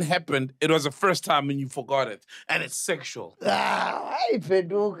 fun happened. It was the first time and you forgot it. And it's sexual. Hey,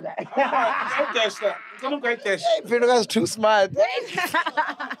 Peduka. Don't catch that. Don't catch that. Hey, Peduka's too smart.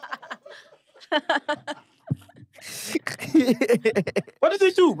 What did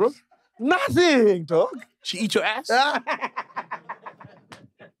they do, bro? Nothing, dog. She eat your ass?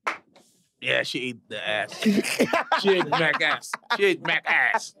 Yeah, she ate the ass. She ate Mac ass. She ate Mac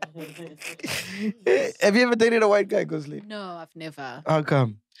ass. Have you ever dated a white guy, Gosling? No, I've never. How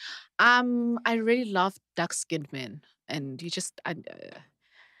come? I really love dark-skinned men, and it's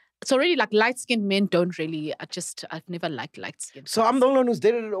already like light-skinned men don't really. I've never liked light-skinned. So I'm the only one who's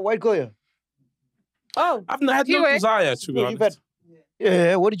dated a white girl. Oh, I've had no Anyway. desire, to be Yeah, you've honest.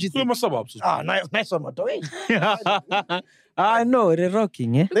 Yeah, what did you Who are think? my suburbs? Ah, nice one, my dog. I know they're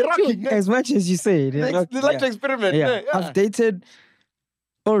rocking, yeah. They're rocking. As much as you say, They rocking, like yeah. to experiment. Yeah. Yeah. I've dated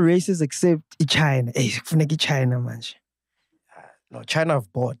all races except China. Hey, kufuneka China manje. No, China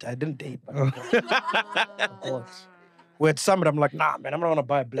I've bought. I didn't date. But I bought. With some, I'm like, nah, man, I'm not gonna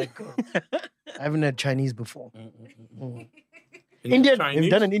buy a black girl. I haven't had Chinese before. Indian? Have you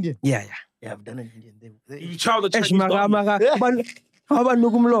done an Indian? Yeah. Yeah, I've done an Indian. You child the Eish, Chinese dog.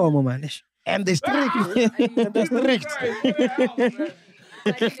 abantu kumlomo man. Eish. And they strict. And they're strict.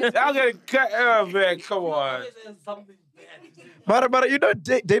 I'll get it cut. Oh, man, come on. But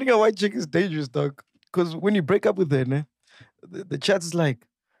dating a white chick is dangerous, dog. Because when you break up with her, the chat is like,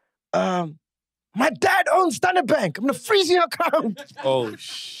 my dad owns Standard Bank. I'm gonna freeze your account. Oh,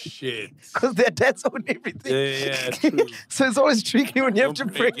 shit. Because their dads own everything. Yeah, true. So it's always tricky when you have to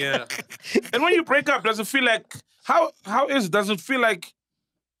break Yeah. And when you break up, does it feel like, does it feel like,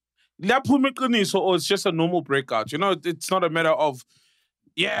 or it's just a normal breakout? It's not a matter of,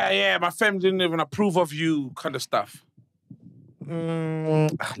 my family didn't even approve of you kind of stuff.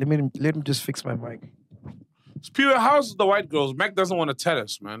 Let me just fix my mic. Spirit, how's the white girls? Mac doesn't want to tell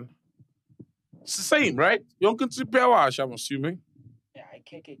us, man. It's the same, right? You don't consider wash, I'm assuming. Yeah,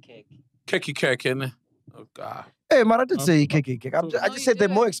 cake. Keki keke, oh, God. Hey, man, I didn't say cake. I just said they're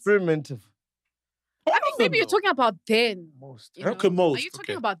more experimentative. I think maybe you're talking about then. Most. you know? Okay, most, Are you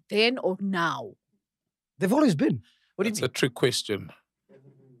talking okay. about then or now? They've always been. What do you It's mean? a trick question.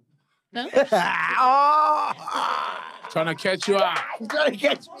 No? Oh, Trying to catch you out. I'm trying to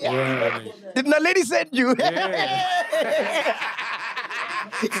catch me. Yeah. Didn't a lady send you?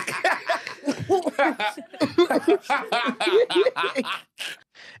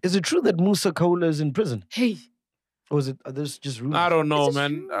 Is it true that Musa Khawula is in prison? Hey. Or is it, are those just rumors? I don't know, It's just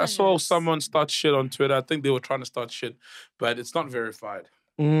man. I saw rumors. someone start shit on Twitter. I think they were trying to start shit, but it's not verified.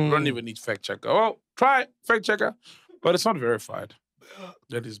 You don't even need fact checker. Oh, try it, fact checker, but it's not verified.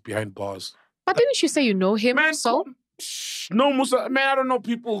 That is behind bars. But didn't you say you know him? Man, So? No, Musa. Man, I don't know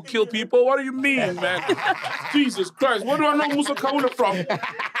people who kill people. What do you mean, man? Jesus Christ. Where do I know Musa Khawula from?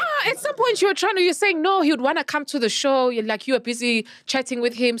 At some point you're saying no, he would want to come to the show. You were busy chatting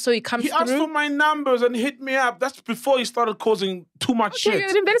with him, so he comes He asked through. for my numbers and hit me up. That's before he started causing too much Okay,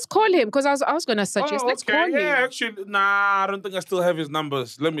 shit. then let's call him because I was gonna suggest let's call him. Yeah, actually, nah, I don't think I still have his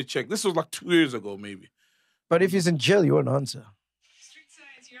numbers. Let me check. This was like 2 years ago, maybe. But if he's in jail, you won't answer.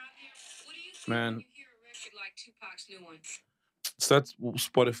 Man. So that's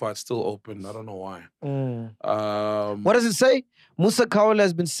Spotify. It's still open. I don't know why. What does it say? Musa Khawula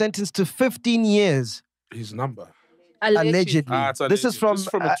has been sentenced to 15 years. His number. Allegedly. It's This is from, This is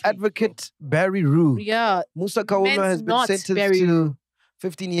from a tweet, Advocate Barry Rue. Yeah. Musa Khawula Meant has been not sentenced Barry to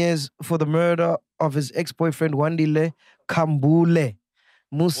 15 years for the murder of his ex-boyfriend Wandile Kambule.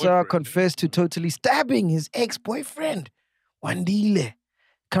 Musa confessed to totally stabbing his ex-boyfriend Wandile.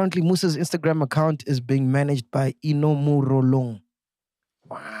 Currently, Musa's Instagram account is being managed by Inomurolong.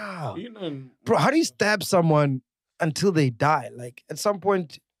 Wow. Bro, how do you stab someone until they die? Like, at some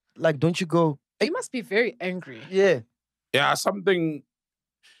point, like, don't you go... You must be very angry. Yeah. Yeah, something.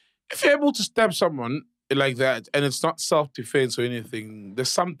 If you're able to stab someone like that and it's not self-defense or anything, there's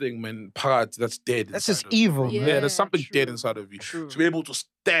something, man, part that's dead. That's just evil, man. Yeah, there's something dead inside of you. To be able to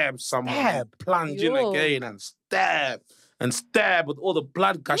stab someone, and plunge in again and stab with all the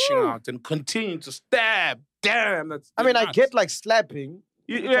blood gushing out and continue to stab. Damn, that's. I mean, I get like slapping.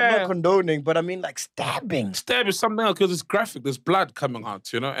 which I'm Yeah. not condoning, but I mean like stabbing. Stab is something else because it's graphic. There's blood coming out,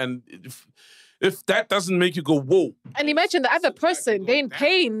 and if that doesn't make you go, whoa. And imagine the other person, they're in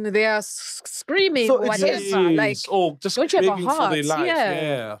pain, they are screaming So or it's whatever. just- Like, just don't you have a begging for heart? their life.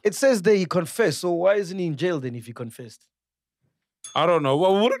 Yeah. It says that he confessed, so why isn't he in jail then if he confessed? I don't know.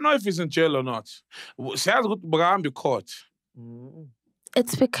 Well, we wouldn't know if he's in jail or not. Sounds good, but I'm be caught.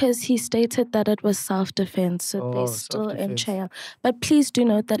 It's because he stated that it was self-defense, so they're still in self-defense. jail. But please do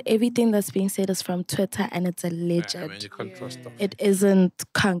note that everything that's being said is from Twitter and it's alleged. You can't trust them. It isn't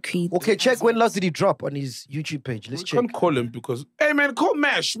concrete. Okay, check when last did he drop on his YouTube page. Let's We check. can't call him because, hey man, call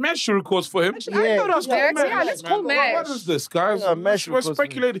Mash. Mash records for him. Yeah, I thought I was yeah, call Mash. yeah, let's call man. What Mash. is this, guys? Yeah, Mash We're records for him.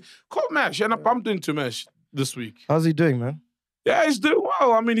 speculating. Call Mash, and I bumped into Mash this week. How's he doing, man? Yeah, he's doing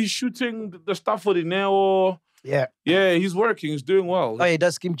well. I mean, he's shooting the stuff for the Neo. Yeah. Yeah, he's working. He's doing well. Oh, he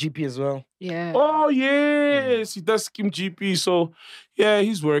does Skim GP as well. Yeah. Oh, yes. He does Skim GP. So, yeah,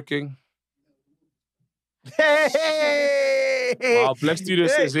 he's working. Hey! Wow, Black Studio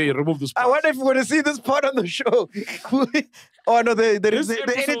says, hey, remove this I part. wonder if we want to see this part on the show. Oh, no, they This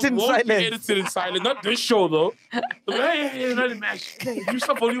episode edit in won't be silence. edited in silence. Not this show, though. Hey, not the Mash. New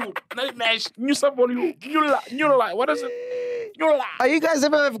stuff for you. Not the Mash. New stuff for you. New lie. What is it? New lie. Are you guys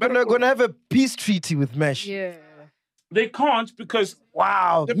ever gonna have a peace treaty with Mesh? Yeah. They can't because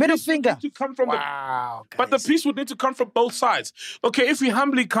Wow. the Middle peace would finger. need to come from Wow. but the peace would need to come from both sides. Okay, if he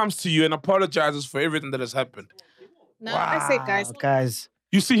humbly comes to you and apologizes for everything that has happened. No, I say, guys, Guys.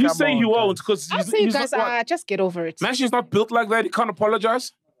 You see, he's Come saying he on, won't because I he's, say, you he's guys, not what? just get over it. Mash is not built like that. He can't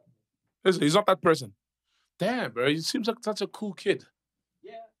apologize. Listen, he's not that person. Damn, bro. He seems like such a cool kid.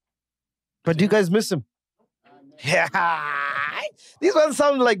 But do you guys miss him? Yeah. These ones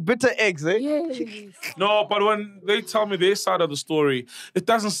sound like bitter eggs, eh? Yes. No, but when they tell me their side of the story, it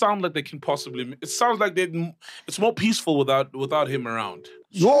doesn't sound like they can possibly. It sounds like it's more peaceful without him around.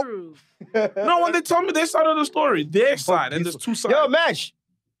 True. No, when they tell me their side of the story, their side, and there's two sides. Yo, Mesh.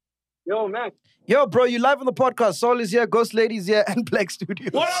 Yo, Max. Yo, bro, you live on the podcast. Soul is here, Ghost Lady's here, and Black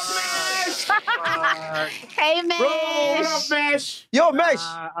Studios. What up, Mash? Hey, man. Bro, what up, Mash? Yo, Mesh.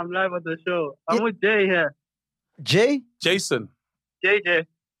 I'm live on the show. I'm with Jay here. Jay? Jason. JJ.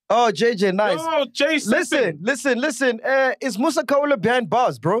 Oh, JJ, nice. Oh, Jason. Listen. Is Musa Khawula behind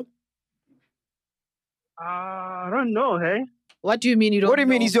bars, bro? I don't know, hey? What do you mean you don't What do you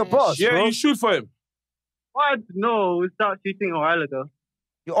mean know, he's your Mesh? boss, Yeah, bro? you shoot for him. What? No, we started shooting a while ago.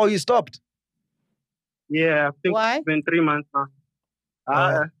 Oh, you stopped? Yeah, I think Why? it's been 3 months now.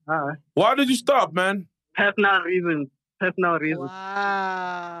 Why did you stop, man? Personal reasons.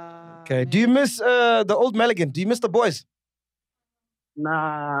 Wow. Okay. Do you miss the old Mulligan? Do you miss the boys?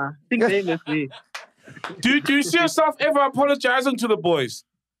 Nah, I think they miss me. Do you see yourself ever apologizing to the boys?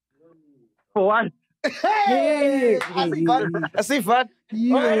 For what? Hey, I see fun.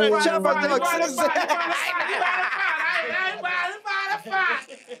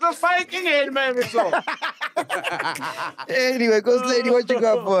 The fighting head, man. Anyway, Ghost Lady, what you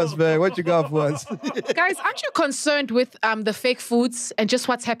got for us, man? What you got for us? Guys, aren't you concerned with the fake foods and just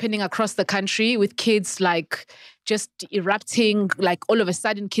what's happening across the country with kids like just erupting, like all of a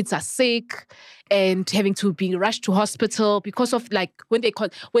sudden kids are sick and having to be rushed to hospital because of like when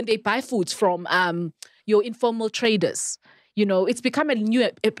they buy foods from your informal traders. You know, it's become a new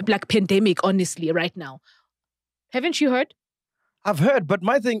like pandemic, honestly, right now. Haven't you heard? I've heard, but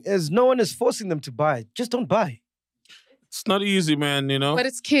my thing is no one is forcing them to buy. Just don't buy. It's not easy, man, you know. But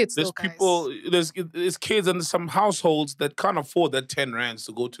it's kids, There's though, guys. people, there's kids and some households that can't afford that 10 rands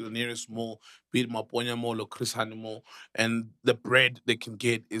to go to the nearest mall, be it Maponya Mall or Chris Hani Mall, and the bread they can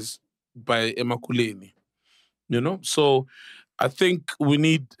get is by Emakuleni. You know? So I think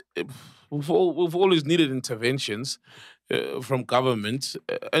we've always needed interventions from government,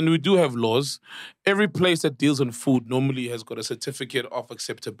 and we do have laws. Every place that deals in food normally has got a certificate of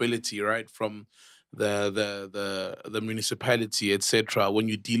acceptability, right, from the municipality, etc. When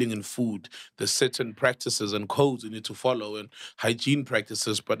you're dealing in food, there's certain practices and codes you need to follow and hygiene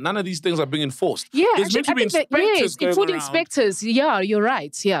practices, but none of these things are being enforced. Yeah, There's meant to be inspectors yes, going food around. inspectors. Yeah, you're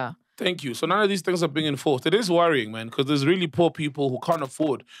right. Yeah. Thank you. So none of these things are being enforced. It is worrying, man, because there's really poor people who can't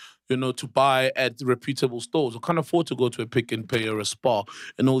afford, you know, to buy at reputable stores, who can't afford to go to a Pick and Pay or a Spar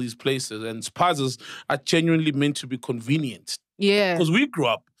and all these places. And spazas are genuinely meant to be convenient. Yeah. Because we grew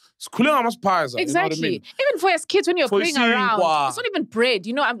up. Exactly. You know what I mean? Even for as kids, when you're For playing seeing around, what? it's not even bread.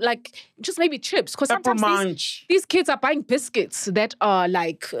 You know, I'm like, just maybe chips. Because sometimes Peppermunch. these kids are buying biscuits that are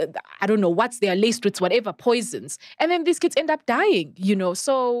like, I don't know what's they are laced with, whatever, poisons. And then these kids end up dying, you know.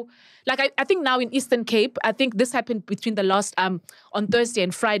 So, like, I think now in Eastern Cape, I think this happened between the last, on Thursday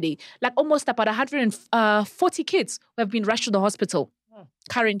and Friday, like almost about 140 kids who have been rushed to the hospital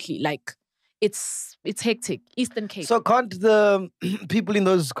currently. Like, it's hectic. Eastern Cape. So can't the people in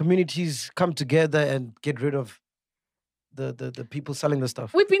those communities come together and get rid of the people selling the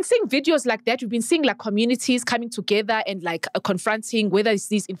stuff? We've been seeing videos like that. We've been seeing like communities coming together and like confronting whether it's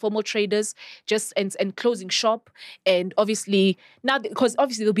these informal traders just and closing shop. And obviously now, because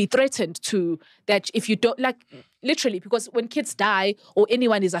obviously they'll be threatened to that if you don't, like literally, because when kids die or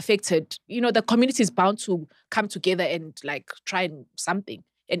anyone is affected, you know, the community is bound to come together and like try and something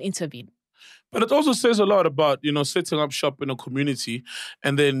and intervene. But it also says a lot about, you know, setting up shop in a community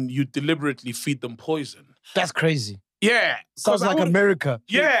and then you deliberately feed them poison. That's crazy. Yeah. Sounds like America.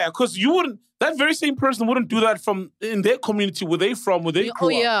 Yeah, because you wouldn't, that very same person wouldn't do that from in their community where they from, where they grew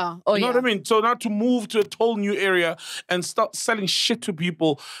up. Yeah. Oh, you know what I mean? So now to move to a total new area and start selling shit to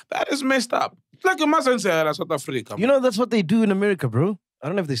people, that is messed up. Like a South Africa. You know, that's what they do in America, bro. I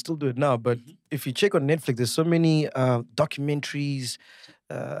don't know if they still do it now, but if you check on Netflix, there's so many documentaries,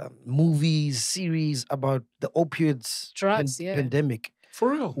 movies, series about the opioids pandemic.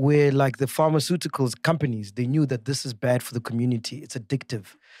 For real. Where like the pharmaceuticals companies, they knew that this is bad for the community. It's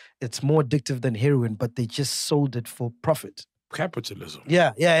addictive. It's more addictive than heroin, but they just sold it for profit. Capitalism.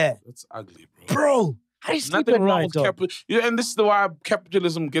 Yeah. That's ugly, bro. Bro, how do you sleep Nothing at wrong night, with dog? yeah, and this is why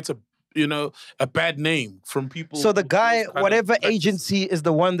capitalism gets a bad name from people. So the who guy, kind of whatever practice agency is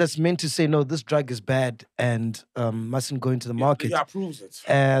the one that's meant to say, no, this drug is bad and mustn't go into the market. Yeah, approves it.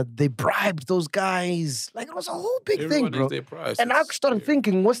 They bribed those guys. Like, it was a whole big thing, Everyone bro. is their price. And I started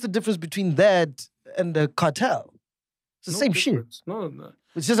thinking, what's the difference between that and the cartel? It's the same shit. No.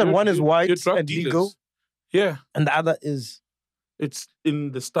 It's just that one is white and legal. Dealers. Yeah. And the other is... It's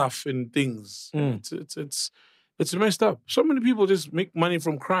in the stuff, in things. It's messed up. So many people just make money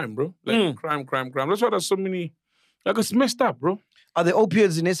from crime, bro. Like crime. That's why there's so many... Like, it's messed up, bro. Are there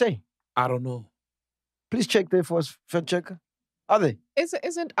opioids in SA? I don't know. Please check there for us, fact checker. Are they?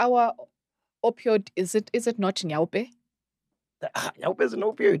 Isn't our opioid, is it not Nyaupe? Nyaupe is an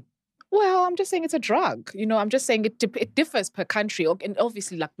opioid. Well, I'm just saying it's a drug. You know, I'm just saying it differs per country and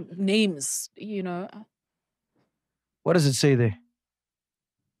obviously like names, you know. What does it say there?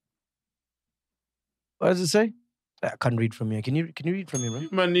 What does it say? I can't read from here. Can you read from here,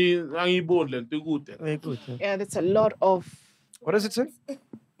 bro? Yeah, that's a lot of... What does it say?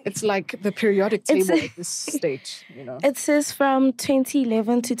 It's like the periodic table at this stage, you know. It says from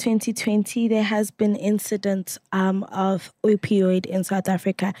 2011 to 2020, there has been incidents of opioid in South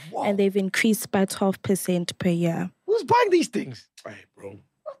Africa, and they've increased by 12% per year. Who's buying these things? Right, bro.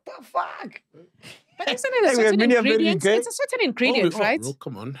 What the fuck? But isn't it a certain ingredient? It's a certain ingredient, right? Bro,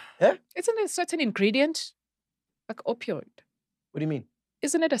 come on. Yeah? Isn't it a certain ingredient? Like opioid. What do you mean?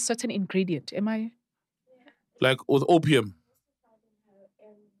 Isn't it a certain ingredient? Am I... Like with opium.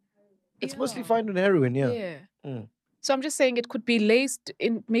 It's mostly found in heroin, yeah. Yeah. Mm. So I'm just saying it could be laced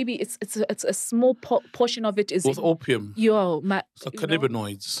in. Maybe it's a small portion of it is With in opium. your So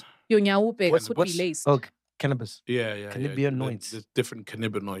cannabinoids. Your nyaupe could what's- be laced. Oh, cannabis. Yeah. Cannabinoids. There's different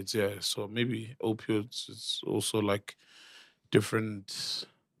cannabinoids, yeah. So maybe opioids is also like different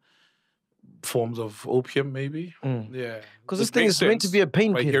forms of opium, maybe. Yeah. Because this It thing makes is meant to sense be a by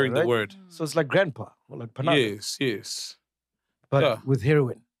painkiller, hearing right? the word. So it's like grandpa or like Panado, Yes. but yeah. with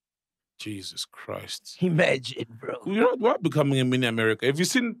heroin. Jesus Christ. Imagine, bro. You know, we're becoming a mini America. Have you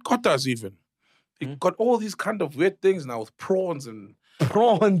seen Kotas even? They got all these kind of weird things now with prawns and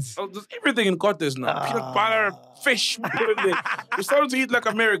prawns. Oh, there's everything in Kotas now. Peanut butter, fish. We're starting to eat like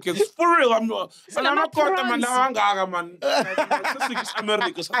Americans. For real, I'm not. And I'm not Kota, man. Man. It's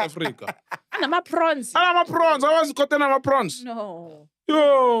America, South Africa. And I'm a prawns. I'm a prawns. I was Kota, I'm a prawns. No.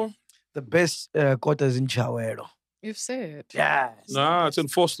 Yo. The best quarters in Chawero. You've said. Yes. Nah, it's in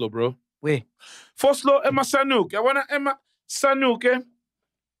Foslo, bro. Where? Foslo, Emma Sanuk. I wanna Emma Sanuk, eh?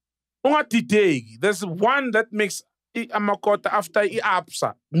 There's one that makes Amakota after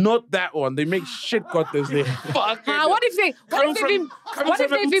Apsa. Not that one. They make shit kotas there. Fuck. What if they've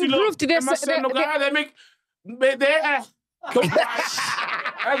improved this? They make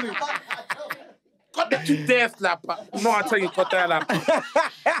Kota to death, lapa. No, I tell you, Kota lapa.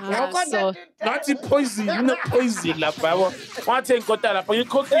 Not in poison, not poison, lapa. One thing, Kota lapa. You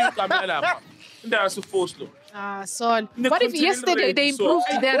cook you come lapa. That's a force law. So what if yesterday they improved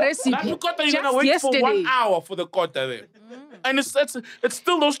their recipe? You're Just gonna wait yesterday. for 1 hour for the kota there. And it's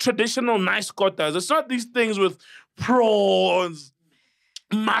still those traditional nice kotas. It's not these things with prawns,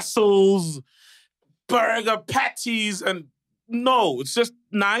 mussels, burger patties, and no, it's just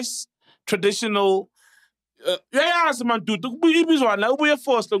nice, traditional. Did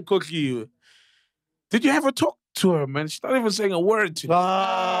you ever talk to her, man? She's not even saying a word to you.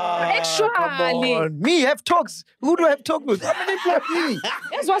 Actually. Come on. Me have talks. Who do I have talk with? How many me?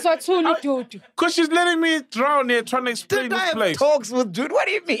 That's what Tuli do. Because she's letting me drown here trying to explain Did I this have place. talks with dude? What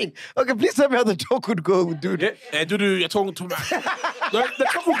do you mean? Okay, please tell me how the talk would go, dude. Yeah, Dudu, you're talking to me. The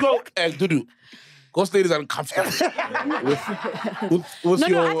talk would go, Dudu. Ghost ladies are uncomfortable. with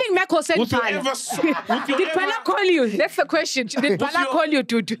No, I think Mako said with your Pala. ever, Did Pala call you? That's the question. Did Pala call you,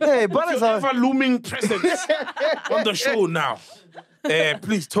 dude? Hey, with your ever looming presence on the show now.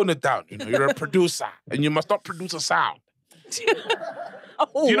 Please tone it down. You know, you're a producer and you must not produce a sound.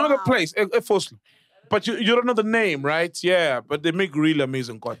 You know the place, Foslo. But you don't know the name, right? Yeah, but they make really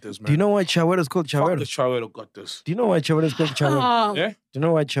amazing kotas, man. Do you know why Chawero is called Fuck Chawero? the Chawero kotas. Do you know why Chawero is called Chawero? Yeah? Do you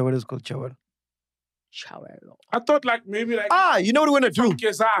know why Chawero is called Chawero? I thought maybe you know what we're gonna do?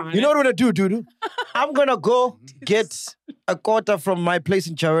 You know what we're gonna do, dude? I'm gonna go get a quarter from my place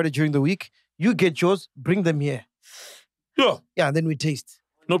in Chawero during the week. You get yours, bring them here. Yeah. Yeah, and then we taste.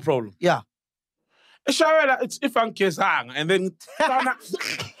 No problem. Yeah. Shawela, it's if I'm Kesang, and then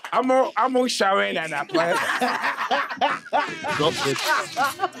I'm on Shawela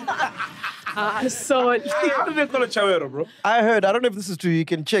So how do they call it Chawero, bro? I heard, I don't know if this is true, you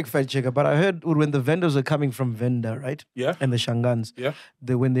can check, fact checker, but I heard when the vendors were coming from Venda, right? Yeah. And the Shangans, Yeah.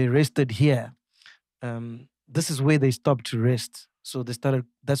 when they rested here, this is where they stopped to rest. So they started,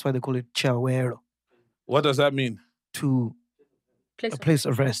 that's why they call it Chawero. What does that mean? A place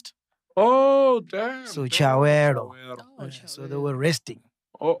of rest. Oh, damn. So Chawero. So they were resting.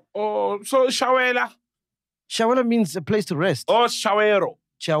 So Shawela. Shawero means a place to rest. Oh, Shawero.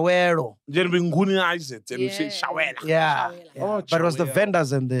 Chawero. Then we gunize it and we say Shawela. Yeah. Oh, But it was the Chawero.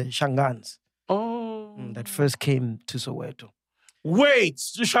 vendors and the Shangans Oh. that first came to Soweto. Wait,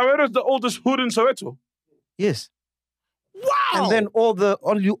 Shawero is the oldest hood in Soweto? Yes. Wow. And then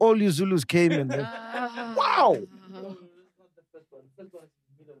all you Zulus came and then... Wow.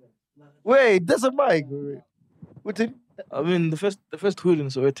 Wait, that's a mic. What's it? I mean, the first hood in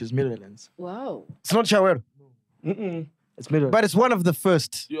Soweto is Midlands. Wow. It's not Chawero. It's Midlands. But it's one of the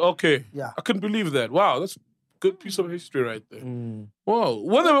first. Okay. Yeah. I couldn't believe that. Wow, that's a good piece of history right there. Wow.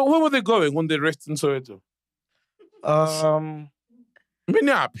 Where were they going when they rested in Soweto?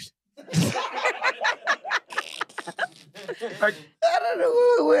 Minneapolis. Like, I don't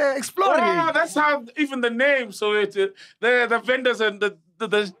know. We're exploring. oh, that's how even the name Soweto, the vendors and the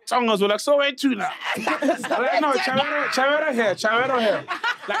songers were like, Soweto now. No, Chawero here.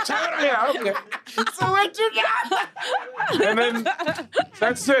 Like, Chawero here, okay. Soweto now. And then,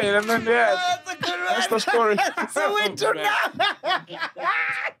 that's it. And then, yeah, that's the story. Soweto now.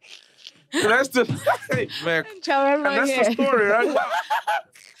 That's the, man. Chawero And that's here. the story, right?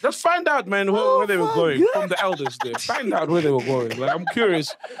 Just find out, man, where they were going from the elders there. Find out where they were going. Like, I'm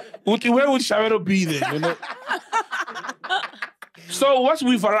curious. Where would Shabero be then? You know? So once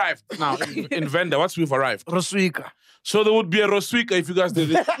we've arrived now in Venda, once we've arrived. Roswika. So there would be a Roswika if you guys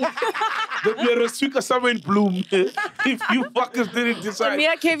did it. There'd be a Roswika somewhere in Bloom if you fuckers didn't decide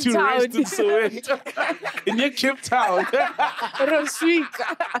Near Cape to Town. rest in Soweto. Near Cape Town.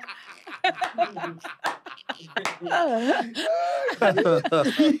 Roswika.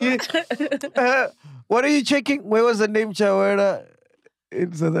 What are you checking? Where was the name Chawera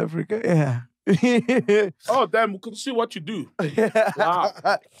in South Africa? Yeah. Oh, damn, we can see what you do. Wow.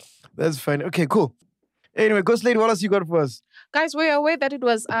 That's funny. Okay, cool. Anyway, Ghost Lady, what else you got for us? Guys, we're aware that it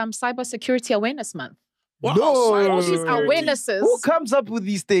was Cybersecurity Awareness Month. Wow, No. All these cybersecurity. awarenesses. Who comes up with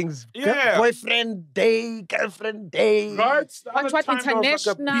these things? Yeah. Boyfriend day, girlfriend day. Right? The other What time there was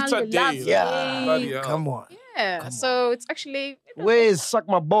like a international pizza love day. Yeah. Bloody hell. Come on. Yeah, so it's actually... Where's Suck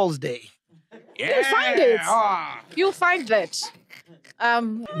My Balls Day? You'll find it. Ah. You'll find that.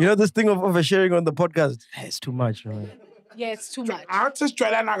 You know this thing of oversharing on the podcast? It's too much, man. Yeah, it's too much. I just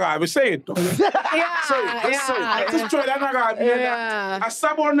try that naga. We say it. Yeah, I just try that naga. yeah.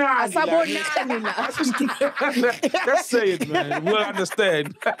 Asabona. Asabonani. Just say it, man. We'll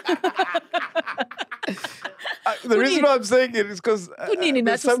understand. The reason why I'm saying it is because Kunini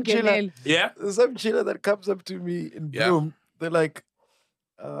there's some chiller, nasingenele. Yeah. there's some chiller that comes up to me in Yeah. Bloom. They're like,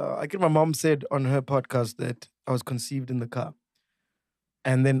 I get my mom said on her podcast that I was conceived in the car.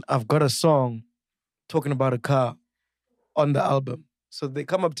 And then I've got a song talking about a car on the album. So they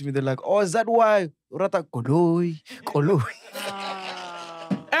come up to me, they're like, oh, is that why? Rata koloi, koloi.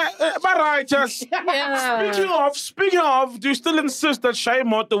 But righteous. Yeah. Speaking of, do you still insist that Shay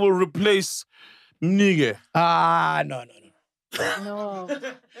Moto will replace Mnige? Ah, no. No.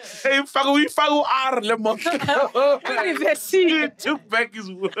 Hey, fagu R le mo. He took back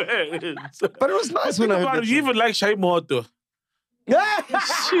his words. But it was nice when I heard But that you even like Shay Moto. Your dad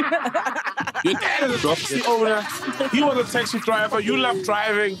is a taxi owner. He was a taxi driver. You love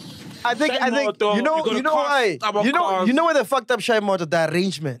driving. I think Moto, you know why you know where they fucked up Shy Moto, the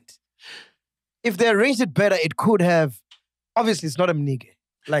arrangement. If they arranged it better, it could have. Obviously, it's not a Mnige.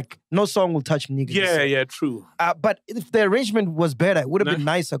 Like no song will touch Mnige. Yeah, true. But if the arrangement was better, it would have been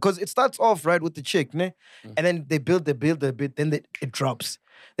nicer. Because it starts off right with the chick, ne? And then they build a bit, then it drops.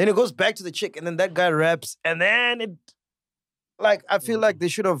 Then it goes back to the chick, and then that guy raps, and then it. Like I feel like they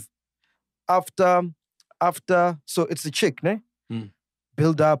should have after. So it's the chick, ne?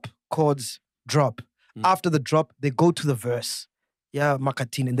 Build up, chords, drop. After the drop, they go to the verse. Yeah,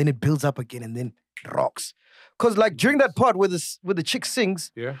 Makatin, and then it builds up again, and then it rocks. Cause like during that part where the chick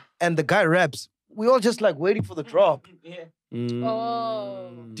sings, and the guy raps, we all just like waiting for the drop. Oh.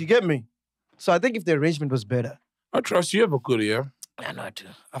 Do you get me? So I think if the arrangement was better. I trust you have a good ear. I know I do.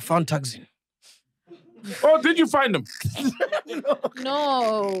 I found Tuxin. Oh, did you find him?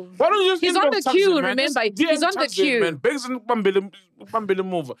 No. Why don't you just He's give on him the Tuxin, queue, man? remember? Just He's DM on the Tuxin, queue. Man. Begsin Pambili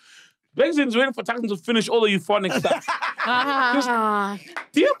mover. Begsin's waiting for Tuxin to finish all the euphonic stuff. DM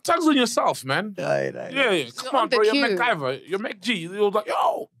Tuxin yourself, man. Right. Yeah. Come on, the bro. You're queue. MacGyver. You're MacG. You're like,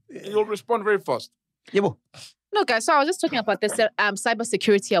 yo. You'll respond very fast. Yeah, boy. No, guys, so I was just talking about this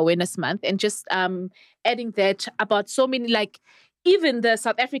Cybersecurity Awareness Month and just adding that about so many, like, even the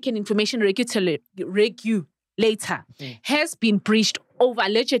South African Information Regulator has been breached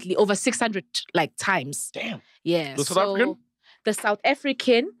allegedly over 600 times. Damn. Yeah. The South African? The South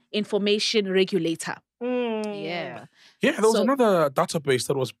African Information Regulator. Yeah. Yeah, there was another database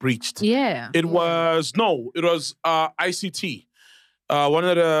that was breached. Yeah. It was ICT. One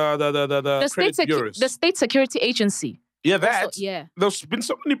of the credit bureaus. The State Security Agency. Yeah, that. Also, yeah. There's been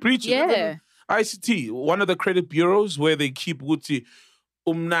so many breaches. Yeah. Even ICT, one of the credit bureaus where they keep Gucci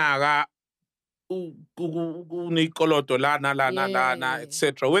umnaga unikoloto la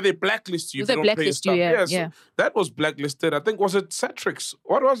etc. Where they blacklist you if you don't pay your stuff. So that was blacklisted. I think was it Satrix?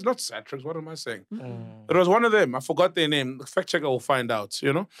 Not Satrix? What am I saying? It was one of them. I forgot their name. The fact checker will find out.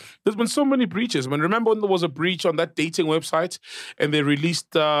 You know, there's been so many breaches. I mean, remember when there was a breach on that dating website and they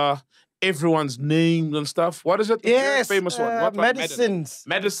released everyone's names and stuff? What is it? The very famous one. What Medicines.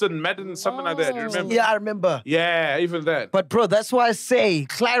 Madden, something like that. You remember? Yeah, I remember. Yeah, even that. But bro, that's why I say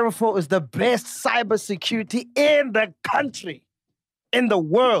Clarifo is the best cybersecurity in the country, in the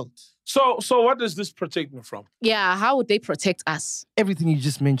world. So what does this protect me from? Yeah, how would they protect us? Everything you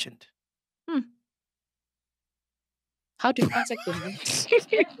just mentioned. How do you contact them?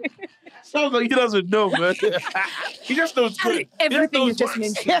 Sounds like he doesn't know, man. He just knows good. Everything you just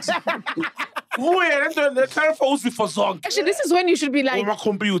mentioned. The Clarifo who's before song. Actually, this is when you should be like, my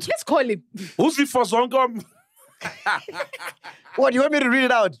computer. let's call him. Who's before song? What, you want me to read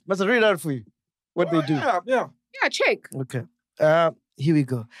it out? Must I read it out for you? What they do? Yeah. Yeah, check. Okay. Here we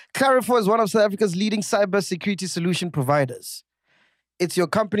go. Clarifor is one of South Africa's leading cyber security solution providers. It's your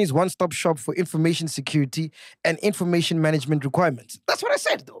company's one-stop shop for information security and information management requirements. That's what I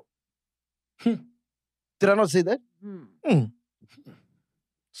said, though. Did I not say that?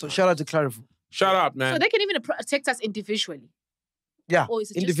 So shout out to Clarifor. Shout out, man. So they can even protect us individually. Yeah, Or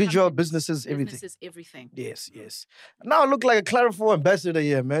is it just individual companies? businesses, everything. Businesses, everything. Yes. Now I look like a Clarifor ambassador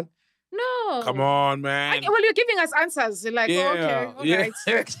here, man. No. Come on, man. Well, you're giving us answers. You're like, okay, all right.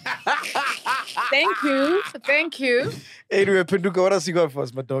 Thank you. Anyway, Penduka, what else you got for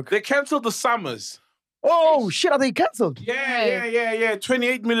us, my dog? They cancelled the summers. Oh, shit, are they cancelled? Yeah.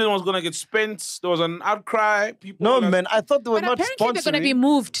 28 million was going to get spent. There was an outcry. People No, man, I thought they were But not apparently sponsoring. they're going to be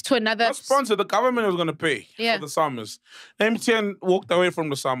moved to another... Not sponsored. The government was going to pay for the summers. MTN walked away from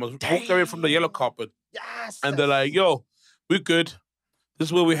the summers, walked away from the yellow carpet. Yes. And they're like, yo, we're good. This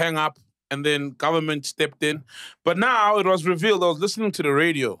is where we hang up. And then government stepped in. But now it was revealed, I was listening to the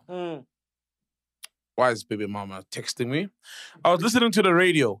radio. Why is baby mama texting me? I was listening to the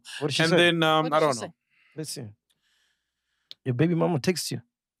radio. What did she and say? then, I don't know. Let's see. Your baby mama texts you.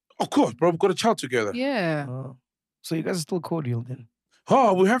 Of course, bro. We've got a child together. Yeah. Oh. So you guys are still cordial then?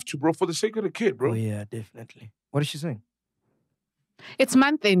 Oh, we have to, bro, for the sake of the kid, bro. Oh, yeah, definitely. What is she saying? It's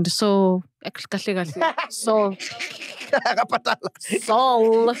month end, so... So...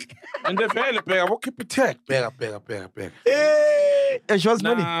 Soul. And then, bega, what keep it tech? Bega. Hey, she wants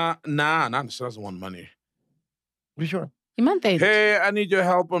money. Nah, she doesn't want money. Which one? Month end. Hey, I need your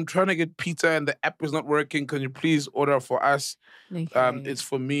help. I'm trying to get pizza and the app is not working. Can you please order for us? It's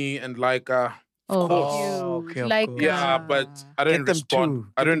for me and like, of course. Okay, Like, Yeah, but I didn't them respond. two.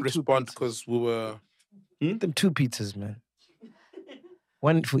 I Get didn't them two respond pizzas. because we were... Get them 2 pizzas, man.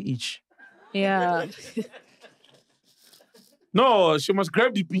 One for each. Yeah. No, she must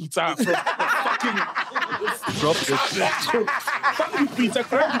grab the pizza from fucking... Drop the fuck the pizza,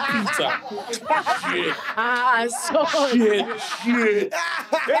 grab the pizza. Shit. Shit.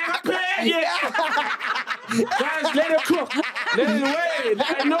 Guys, let her cook. Let her wait.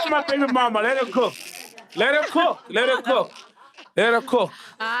 I know my baby mama. Let her cook. Let her cook. Let her cook. Let her cook.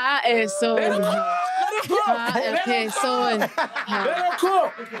 So... okay, so... Let her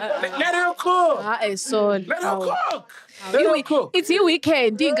cook. Let her cook. So... Let her cook. Let her cook. It's your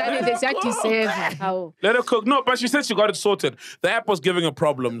weekend. How? Let her cook. No, but she said she got it sorted. The app was giving her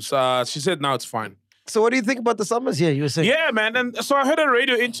problems. She said now it's fine. So what do you think about the summers here? You were saying? Yeah, man. And so I heard a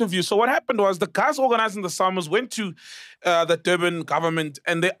radio interview. So what happened was the guys organizing the summers went to the Durban government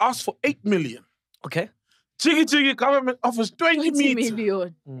and they asked for 8 million. Okay. Chigi government offers 20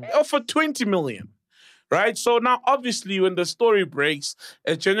 million. They offered 20 million. Right? So now, obviously, when the story breaks,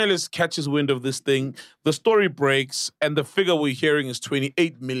 a journalist catches wind of this thing, the story breaks, and the figure we're hearing is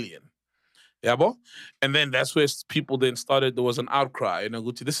 28 million. Yeah, bo? And then that's where people then started, there was an outcry.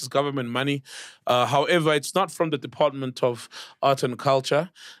 Guti, this is government money. However, it's not from the Department of Art and Culture.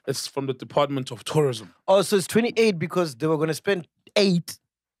 It's from the Department of Tourism. Oh, so it's 28 because they were going to spend 8,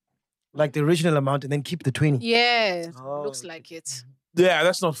 like the original amount, and then keep the 20. Yeah, looks like it. Yeah,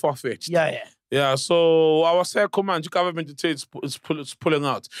 that's not far-fetched. Yeah. Yeah, so I was saying, come on, the government to say it's pulling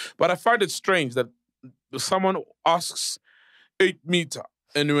out. But I find it strange that someone asks 8 meter,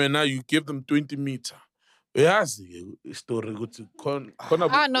 and when now you give them 20 meter. Yes, story go to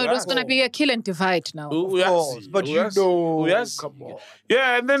no, it was going to be a kill and divide now. But you know, yes. Come on.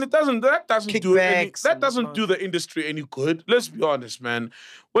 Yeah, and then that doesn't Kickbacks do the industry any good. Let's be honest, man.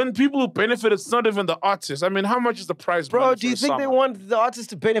 When people who benefit, it's not even the artists. I mean, how much is the prize? Bro, do you think they want the artists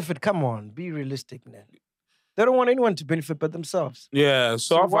to benefit? Come on, be realistic, man. They don't want anyone to benefit but themselves. Yeah,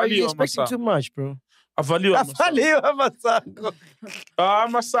 so why are you expecting too much, bro? I value Amasango.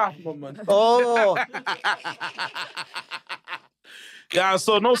 Amasango, man. Oh. Yeah,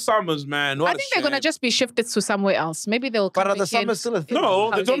 so no summers, man. I think they're going to just be shifted to somewhere else. Maybe they'll come But are the summers still a thing? No,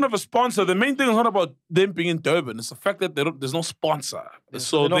 they don't have a sponsor. The main thing is not about them being in Durban. It's the fact that there's no sponsor.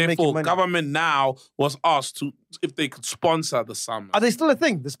 So therefore, government now was asked if they could sponsor the summer. Are they still a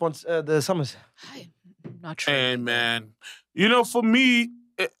thing, the summers? Not true. And man, for me,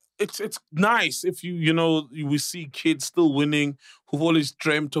 it's nice if we see kids still winning who've always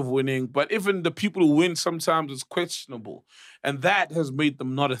dreamt of winning, but even the people who win sometimes it's questionable, and that has made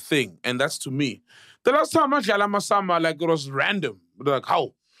them not a thing. And that's to me. The last time I Masama, like it was random. Like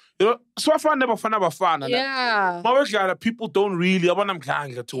how? You know, so I find never fun. Yeah. My people don't really, I want them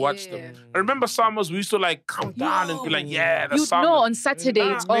to watch them. I remember summers, we used to like come down and be like, yeah, the You summer. know on Saturday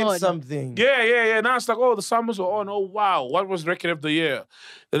it's on. Something. Yeah. Now it's like, oh, the summers are on. Oh, wow. What was record of the year?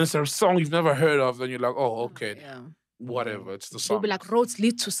 Then it's a song you've never heard of. Then you're like, oh, okay. Yeah. Whatever. It's the You'll song. be like, roads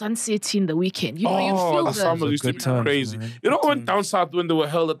lead to Sun City in the weekend. You know, you feel the the summer used to be times, crazy. man. You know, I went down south when they were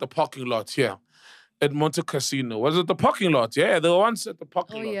held at the parking lot here at Monte Casino. Was it the parking lot? Yeah, there were ones at the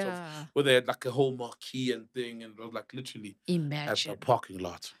parking lot where they had like a whole marquee and thing, and it was like literally at the parking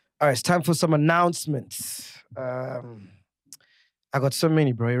lot. All right, it's time for some announcements. I got so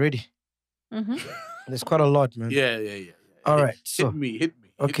many, bro. You ready? Mm-hmm. There's quite a lot, man. Yeah. All right, so Hit me.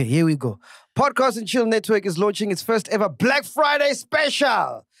 okay, here we go. Podcast and Chill Network is launching its first ever Black Friday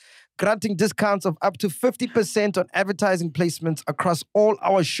special, granting discounts of up to 50% on advertising placements across all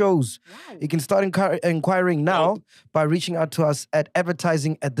our shows. Wow. You can start inquiring now by reaching out to us at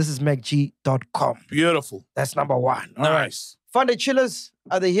advertising@thisismacg.com. Beautiful. That's number one. All Nice. right. Funday Chillers,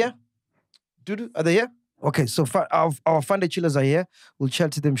 are they here? Are they here? Okay, so our Funday Chillers are here. We'll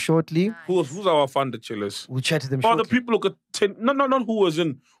chat to them shortly. Nice. Who's our Funday Chillers? We'll chat to them Oh, shortly. the people who got 10. No, not who was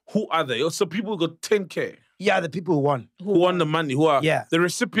in. Who are they? Also, people who got 10K. Yeah, the people who won. Who won the money? Who are Yeah. the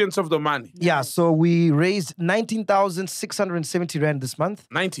recipients of the money? Yeah, so we raised 19,670 Rand this month.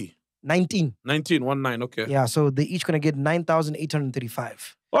 19. 19. 19, okay. Yeah, so they're each going to get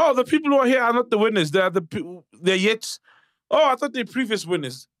 9,835. Oh, the people who are here are not the winners. They're the people. They're yet. Oh, I thought they're previous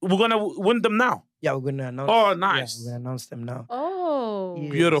winners. We're going to win them now. Yeah, we're going to announce. Oh, nice. Yeah, we're going to announce them now. Oh.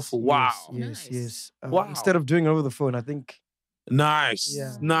 Yes, Beautiful. Wow. Yes. Wow. Instead of doing it over the phone, I think. Nice.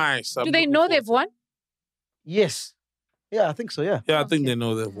 Yeah. Nice. Do they know they've won? Yes. Yeah, I think so, yeah. Yeah, I think they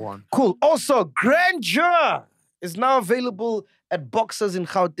know they've won. Cool. Also, Grandeur is now available at Boxers in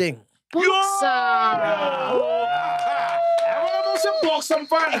Gauteng. Some box, some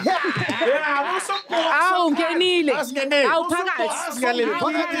fun. Yeah, I want some box. Ngenile.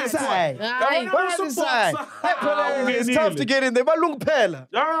 What's inside? It's tough to get in there.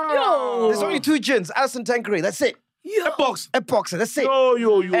 There's only two gins, us and Tanqueray. That's it. A boxer, that's it.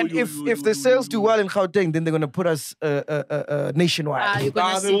 And if the sales do well in Gauteng, then they're going to put us nationwide. They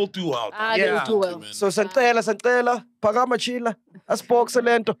will do well. They will do well. So Santela, Pagama Chila, as boxer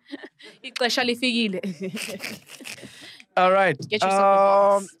lento. Ixesha lifikile. All right. Get yourself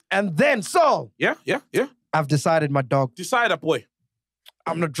a box. And then, so. Yeah. I've decided, my dog. Decide, boy.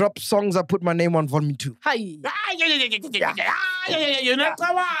 I'm going to drop songs I put my name on volume 2. Hi. You're not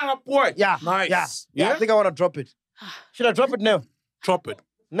boy. Yeah. Nice. Yeah, I think I want to drop it. Should I drop it now? Drop it.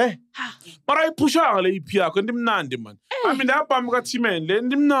 Ne? But I push out le ipia ko ndimnandi man. I mean that bam ka Timen le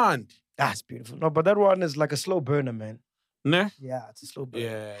ndimnandi. That's beautiful. No, but that one is like a slow burner, man. Ne? Yeah, it's a slow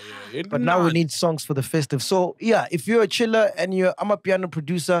burner. Yeah. But now we need songs for the festive. So, yeah, if you're a chiller and I'm a piano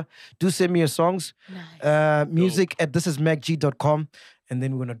producer, do send me your songs. Nice. Music at thisismacg.com. And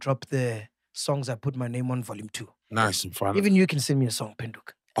then we're going to drop the songs I put my name on, volume 2. Nice and fun. Even you can send me a song,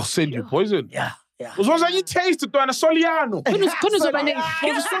 Penduk. I'll send you poison. Yeah. Uzoza you taste it on a Soliano. Soliano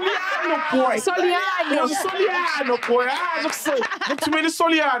boy. Look to me the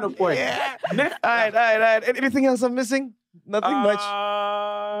Soliano boy. Yeah. All right. Anything else I'm missing? Nothing much.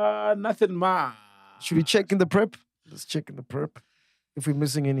 Nothing much. Should we check in the prep? Let's check in the prep. If we're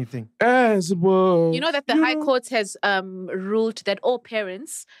missing anything. As it was. You know that the High Court has ruled that all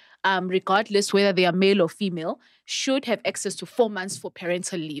parents, regardless whether they are male or female, should have access to 4 months for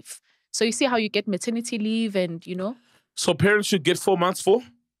parental leave. So you see how you get maternity leave and, you know? So parents should get 4 months for?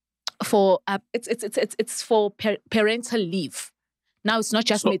 For, it's for parental leave. Now it's not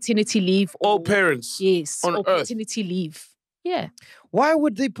just maternity leave. All parents Yes. on or earth. paternity leave. Yeah. Why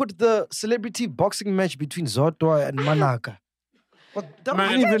would they put the celebrity boxing match between Zodwa and Manaka? Well, that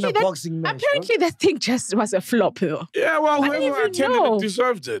wasn't even a boxing match. Apparently that thing just was a flop, though. Yeah, well, I didn't whoever even attended know. it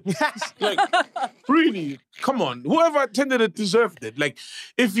deserved it. Like, really, come on. Whoever attended it deserved it. Like,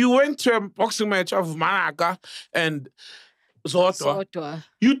 if you went to a boxing match of Manaka and Zodwa,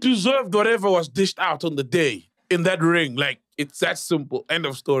 you deserved whatever was dished out on the day in that ring. Like, it's that simple. End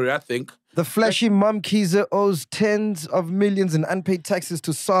of story, I think. The flashy mum Kiza owes tens of millions in unpaid taxes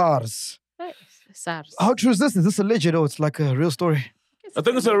to SARS. SARS. How true is this? Is this alleged or it's like a real story? I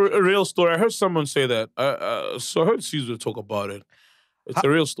think it's a real story. I heard someone say that. So I heard Caesar talk about it. It's a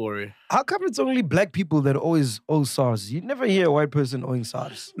real story. How come it's only black people that always owe SARS? You never hear a white person owing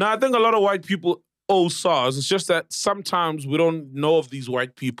SARS. No, I think a lot of white people old SARS. It's just that sometimes we don't know of these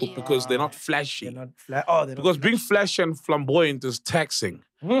white people because they're not flashy. They're not Because being flashy and flamboyant is taxing.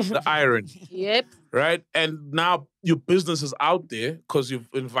 The irony. Yep. Right? And now your business is out there because you've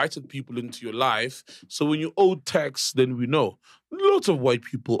invited people into your life. So when you owe tax, then we know. Lots of white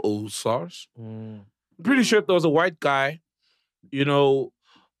people owe SARS. I'm pretty sure there was a white guy, you know,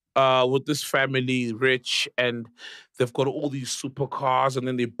 with this family, rich, and they've got all these supercars, and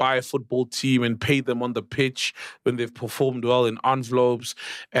then they buy a football team and pay them on the pitch when they've performed well in envelopes,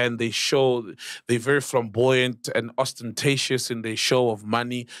 and they're very flamboyant and ostentatious in their show of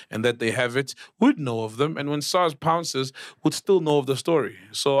money and that they have it. We'd know of them, and when SARS pounces, we'd still know of the story.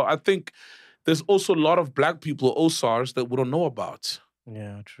 So I think there's also a lot of black people who owe SARS that we don't know about.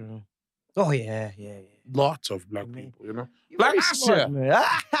 Yeah, true. Oh, yeah. Lots of black people, you know? Like us here.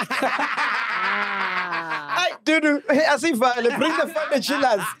 Hey, dude, as if bring the fucking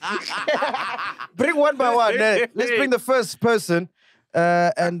chillers. Bring one by one. Let's bring the first person.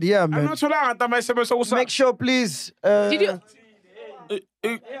 And yeah, man. Make sure, please. Did you?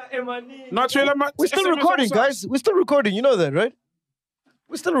 We're still recording, guys. We're still recording. You know that, right?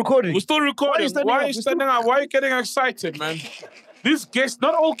 We're still recording. We're still recording. Why are you standing up? Why are you getting excited, man? These guests,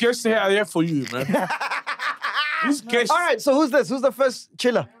 not all guests here are here for you, man. These guests. All right, so who's this? Who's the first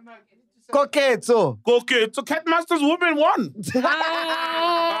chiller? Coquetto. Cat Master's woman won. You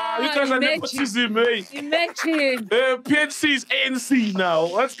guys are nepotism, eh? Imagine. PNC's ANC now.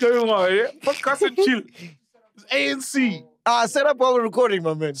 What's going on, yeah? Podcast and chill. It's ANC. Set up while we're recording,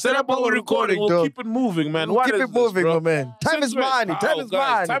 my man. Set up while we're recording. We'll keep it moving, man. Keep it moving, my man. Time is money. Time is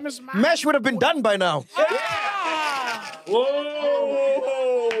money. Time is money. Mesh would have been done by now. Whoa!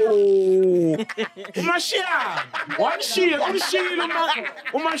 Umashian! One shield,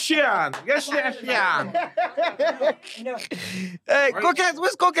 Umashian! Yes. Hey, Coquetto,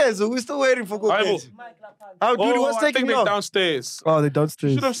 where's Coquetto? We're still waiting for Coquetto. Oh, dude, what's taking long? They're downstairs. Oh, they're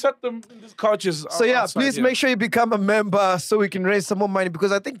downstairs. Should have set them in these couches. So yeah, please make sure you become a member so we can raise some more money,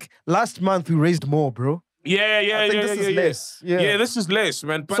 because I think last month we raised more, bro. Yeah. I think this is less. Yeah, this is less,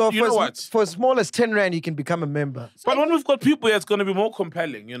 man. But so you know what? For as small as 10 Rand, you can become a member. But when we've got people here, it's going to be more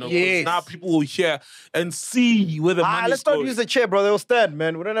compelling, you know? Yes. Now people will hear and see where the money's let's going. not use the chair, bro. They'll stand,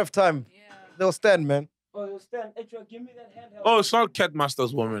 man. We don't have time. Yeah. They'll stand, man. Oh, you'll stand. Etro, give me that handheld. Oh, it's not Cat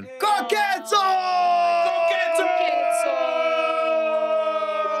Master's woman. Coquetto!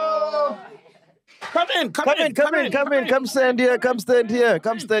 Come in. Come stand here.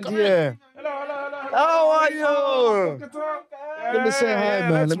 Hello. How are you? Let me say hi,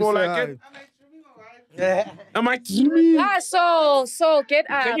 man. Let me say hi. Yeah. Am I dreaming? So get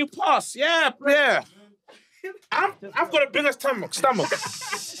up. Can you pause? Yeah. I've got a bigger stomach.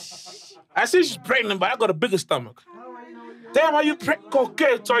 I see she's pregnant, but I got a bigger stomach. Damn, are you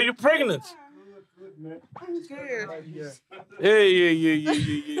pregnant? Are you pregnant? I'm scared. Yeah.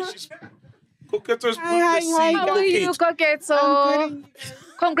 Coquetto's How are you, Coquetto?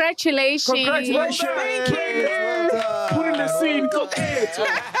 Congratulations. Thank you. Put in the scene, Coquetto.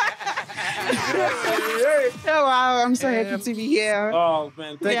 Oh, wow. I'm so happy to be here. Oh,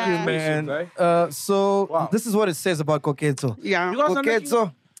 man. Thank you, man. This is what it says about Coquetto. Yeah.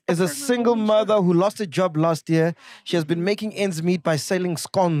 Coquetto is a single mother who lost a job last year. She has been making ends meet by selling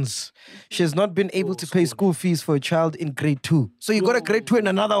scones. She has not been able to pay school fees for a child in grade 2. So you got a grade 2 and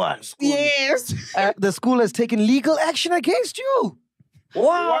another one. Yes. The school has taken legal action against you.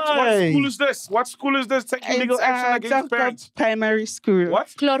 Why? What school is this taking legal action against parents? Primary school. What?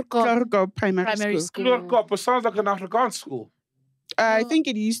 Clorco Primary School. Clorco, it sounds like an Afrikaans school. I think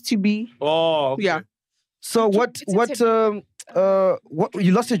it used to be. Oh, okay. Yeah. So what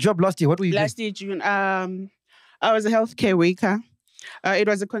you lost your job last year. What were you doing? Last year, June. I was a healthcare worker. It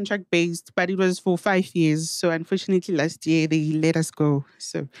was a contract based, but it was for 5 years. So unfortunately, last year they let us go.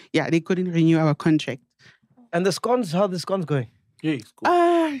 So yeah, they couldn't renew our contract. And the scones, how the scones going? Yeah, it's cool.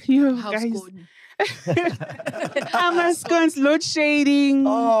 You guys. I'm scones load shading.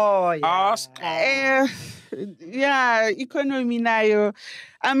 Oh, yeah. Yeah, economy nayo.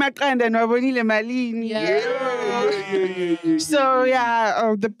 Amaqanda nwabonile malini. Yeah. So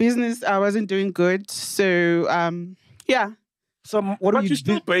yeah, the business I wasn't doing good. So yeah. So what are you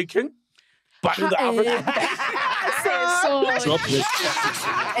still baking? But in the oven.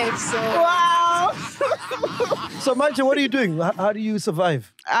 Wow. So Manje, what are you doing? How do you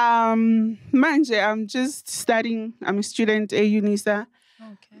survive? Manje, I'm just studying. I'm a student at UNISA.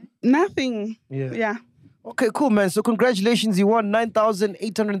 Okay. Nothing. Yeah. Okay, cool, man. So congratulations, you won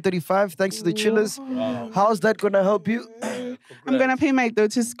 9,835 thanks to the chillers. Wow. How's that gonna help you? I'm gonna pay my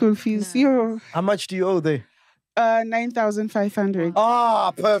daughter's school fees. How much do you owe there? 9,500.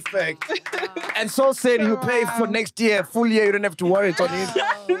 Ah, perfect. And so said you pay for next year, full year, you don't have to worry, it's on it.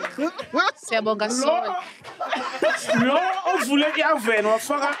 Siyabonga so. Lo ovule iyaven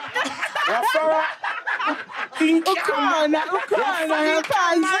wafaka Ukhona.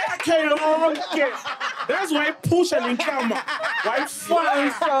 That's why push and income. Why fall?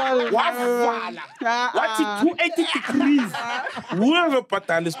 What 280 degrees? Whoever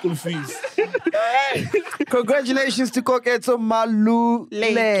patali school fees. Congratulations to Koketso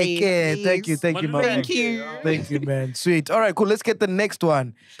Maluleke. Thank you, man. Thank you, man. Sweet. All right, cool. Let's get the next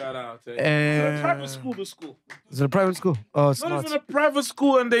one. Shout out. Is it a private school? The school. Is it a private school? Oh, It's not even a private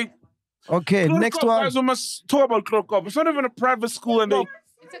school, and they. Okay, next one. Guys, we must talk about Krok Up. It's not even a private school, and they.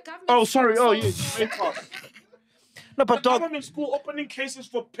 Oh, sorry. Oh, yeah. No, but the government school opening cases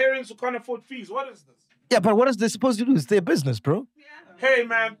for parents who can't afford fees. What is this? Yeah, but what is they supposed to do? It's their business, bro. Hey,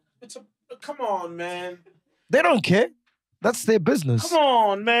 man. Come on, man. They don't care. That's their business. Come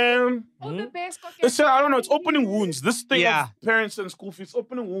on, man. It's, I don't know. It's opening wounds. This thing of parents and school fees,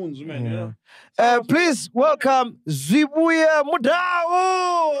 opening wounds, man. Yeah. Please welcome Zibuya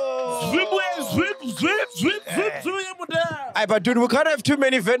Mudao. Zibuya Mudao. Aye, but dude, we can't have too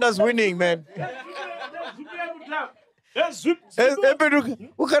many vendors winning, man. We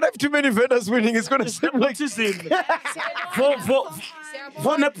can't have too many vendors winning. It's going to seem like...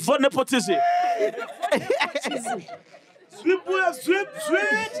 For nepotism.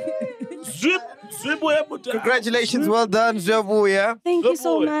 Congratulations, well done, Zibuya. Thank you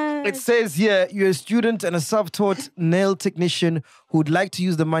so much. It says here, you're a student and a self-taught nail technician who would like to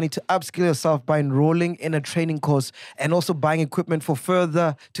use the money to upskill yourself by enrolling in a training course and also buying equipment to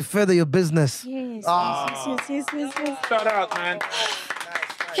further your business. Yes. Shout out, man.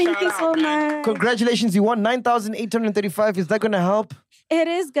 Thank you so much. Congratulations, you won 9,835. Is that going to help? It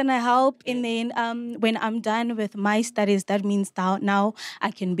is going to help. And then when I'm done with my studies, that means now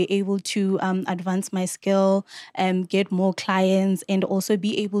I can be able to advance my skill, get more clients, and also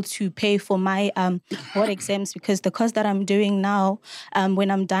be able to pay for my board exams, because the course that I'm doing now,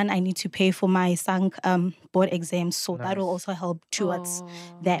 when I'm done, I need to pay for my SANC board exams. So that will also help towards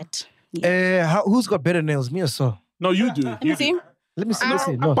that. Yeah. Who's got better nails, me or so? No, you do. Let me see. Let me see.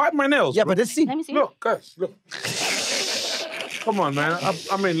 I bite my nails. Yeah, but let's see. Let me see. Look, guys, look. Come on, man.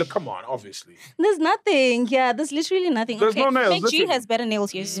 I mean, look, come on, obviously. There's nothing. Yeah, there's literally nothing. There's no nails. Meg G has better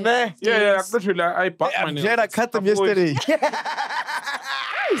nails, yes. Yeah, literally, I bite my nails. Glad I cut them yesterday.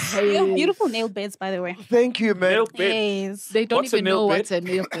 You have beautiful nail beds, by the way. Thank you, man. Nail bed. Yes. They don't even know what's a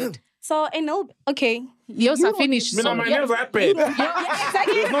nail bed. So a nail, okay. Yours are finished. My nails are bed.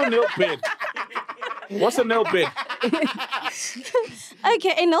 Exactly. There's no nail bed. What's a nail bed?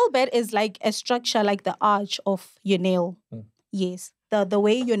 Okay, a nail bed is like a structure, like the arch of your nail. Yes, the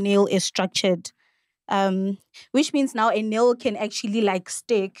way your nail is structured, which means now a nail can actually like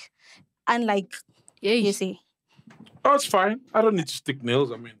stick, unlike you see. Oh, it's fine. I don't need to stick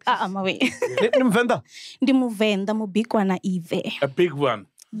nails. I mean, wait. a big one.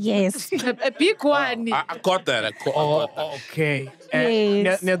 Yes. A big one. I got that. Okay.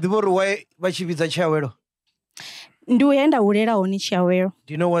 Yes. Do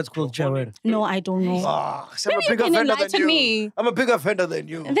you know what's called chawero? No, I don't know. I'm Maybe you can enlighten me. I'm a bigger offender than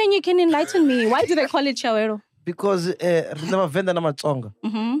you. Then you can enlighten me. Why do they call it chawero? Because I'm a vendor na matsonga.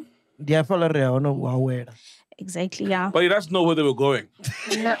 Exactly, yeah. But that's not where they were going.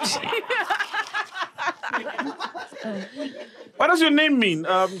 What does your name mean?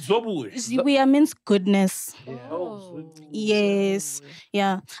 Zodwa. Zibuya means goodness. Yes.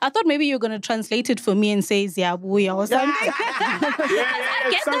 Yeah. I thought maybe you were going to translate it for me and say Ziabuya or something. I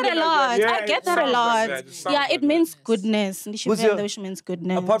get that a lot. I get that a lot. Yeah, it means goodness. Which means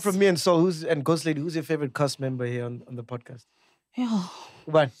goodness. Apart from me and Sol, and Ghost Lady, who's your favorite cast member here on the podcast?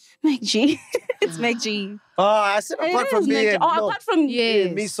 What? Meg G. It's Meg G. Oh, I said apart from me. Apart from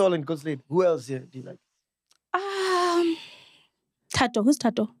me, Sol, and Ghost Lady. Who else here do you like? Tato. Who's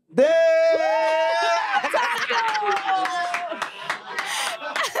Tato?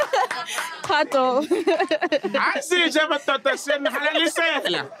 Tato.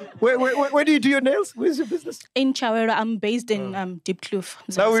 Where do you do your nails? Where's your business? In Chawera. I'm based in Diepkloof.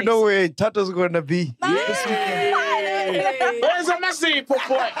 Now we know where Tato's going to be. Where's the messy, boy?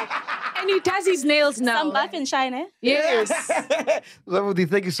 And he does his nails now. Some buff and shine, eh? Yes. Zabudi,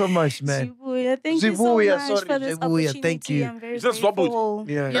 thank you so much, man. Zibuya, thank you so much for this opportunity. Thank you. I'm very It's just grateful.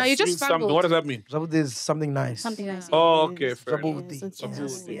 Yeah, you just something. What does that mean? Zabudi is something nice. Something nice. Oh, okay, fair. Zabudi.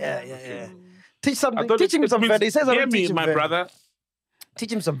 Yes. Yeah. Teach him some vendor. He says I hear don't me, teach him my vendor. brother.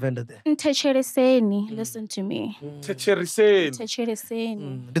 Teach him some vendor there. Techereseni, listen to me. Techereseni.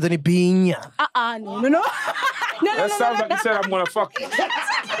 Techereseni. Dito ni Pinya. No. That sounds like he said, I'm gonna fuck you.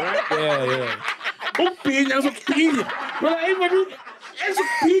 Right? Yeah. Opinion. Well, everybody, it's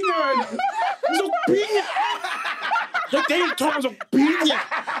opinion. It's opinion. The day talks opinion.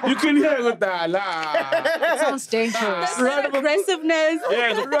 You can hear it with that. It sounds dangerous. Round of aggressiveness.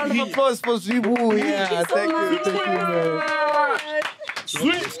 Yeah, it's a Round of applause for Zibu. Yeah, thank you,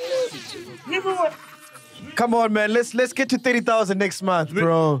 man. Come on, man. Let's get to 30,000 next month,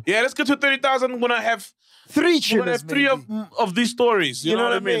 bro. Yeah, let's get to 30,000. I'm gonna have 3 We're gonna have 3 of these stories. You know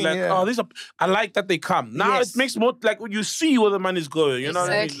what I mean? Like, Yeah. these are. I like that they come. Now Yes. it makes more like when you see where the money's going. You know what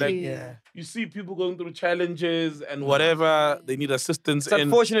I mean? Exactly. Like, you see people going through challenges and whatever they need assistance It's in.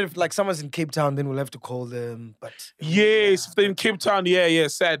 unfortunate if like someone's in Cape Town, then we'll have to call them. But Yes, if they're in Cape Town, yeah,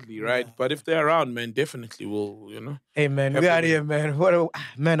 sadly, right? But if they're around, man, definitely will, you know. hey, man, we Have out to here, man.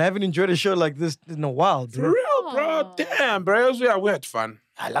 Man, I haven't enjoyed a show like this in a while, For bro. real, bro. Damn, bro. Yeah, we had fun.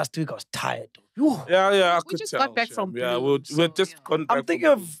 Last week I was tired. Whew. Yeah, I We could just tell, got back Shem. from Yeah, Blue, we're so, just yeah. gone back I'm thinking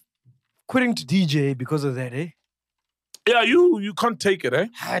from of quitting to DJ because of that, eh? Yeah, you can't take it,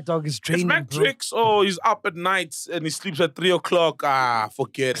 eh? Dog is It's training, bro. Matrix. Oh, he's up at night and he sleeps at 3 o'clock.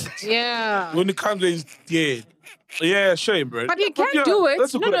 Forget it. Yeah. When it comes, he's dead. Yeah, shame, bro. But you can yeah, do it.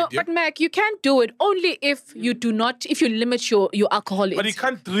 That's a good idea. But Mac, you can do it only if you limit your alcohol But he intake.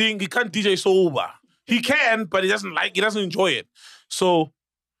 can't drink, he can't DJ sober. He can, but he doesn't enjoy it. So,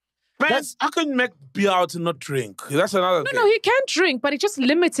 man, how can Mac be out and not drink? That's another thing. No, he can drink, but he just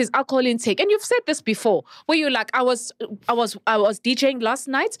limits his alcohol intake. And you've said this before, where you're like, I was DJing last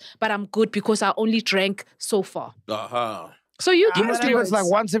night, but I'm good because I only drank so far. So you can do It's it. like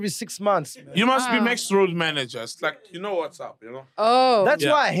once every 6 months. Man. You must be Mac's road manager. It's like, you know what's up, you know? Oh. That's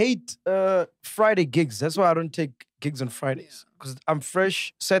why I hate Friday gigs. That's why I don't take gigs on Fridays. Because I'm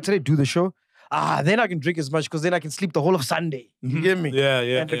fresh. Saturday, do the show. Then I can drink as much because then I can sleep the whole of Sunday. You get me? Yeah.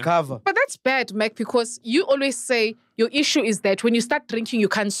 And recover. But that's bad, Mac, because you always say your issue is that when you start drinking, you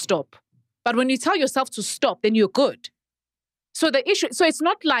can't stop. But when you tell yourself to stop, then you're good. So it's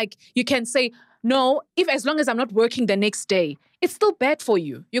not like you can say, no, as long as I'm not working the next day, it's still bad for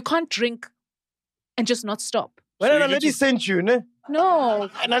you. You can't drink and just not stop. Well, the lady sent you, ne? No.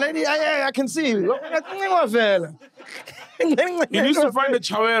 And the lady, I can see. He needs to find the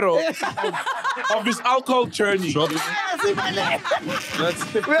chawero of his alcohol journey.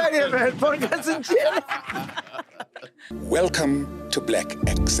 Welcome to Black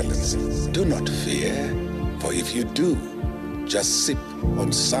Excellence. Do not fear, for if you do, just sip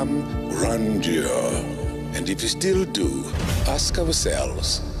on some grandeur. And if you still do, ask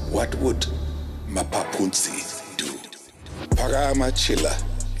ourselves, what would Mapapunzi do? Parama chila,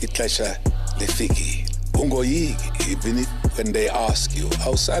 itlesha lefiki. Ungoyiki, even when they ask you,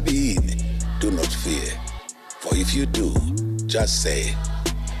 how sabini, do not fear. For if you do, just say,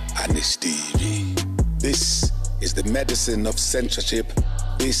 Anistivi. This is the medicine of censorship.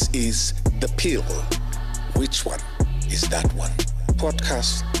 This is the pill. Which one is that one?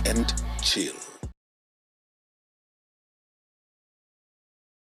 Podcast and chill.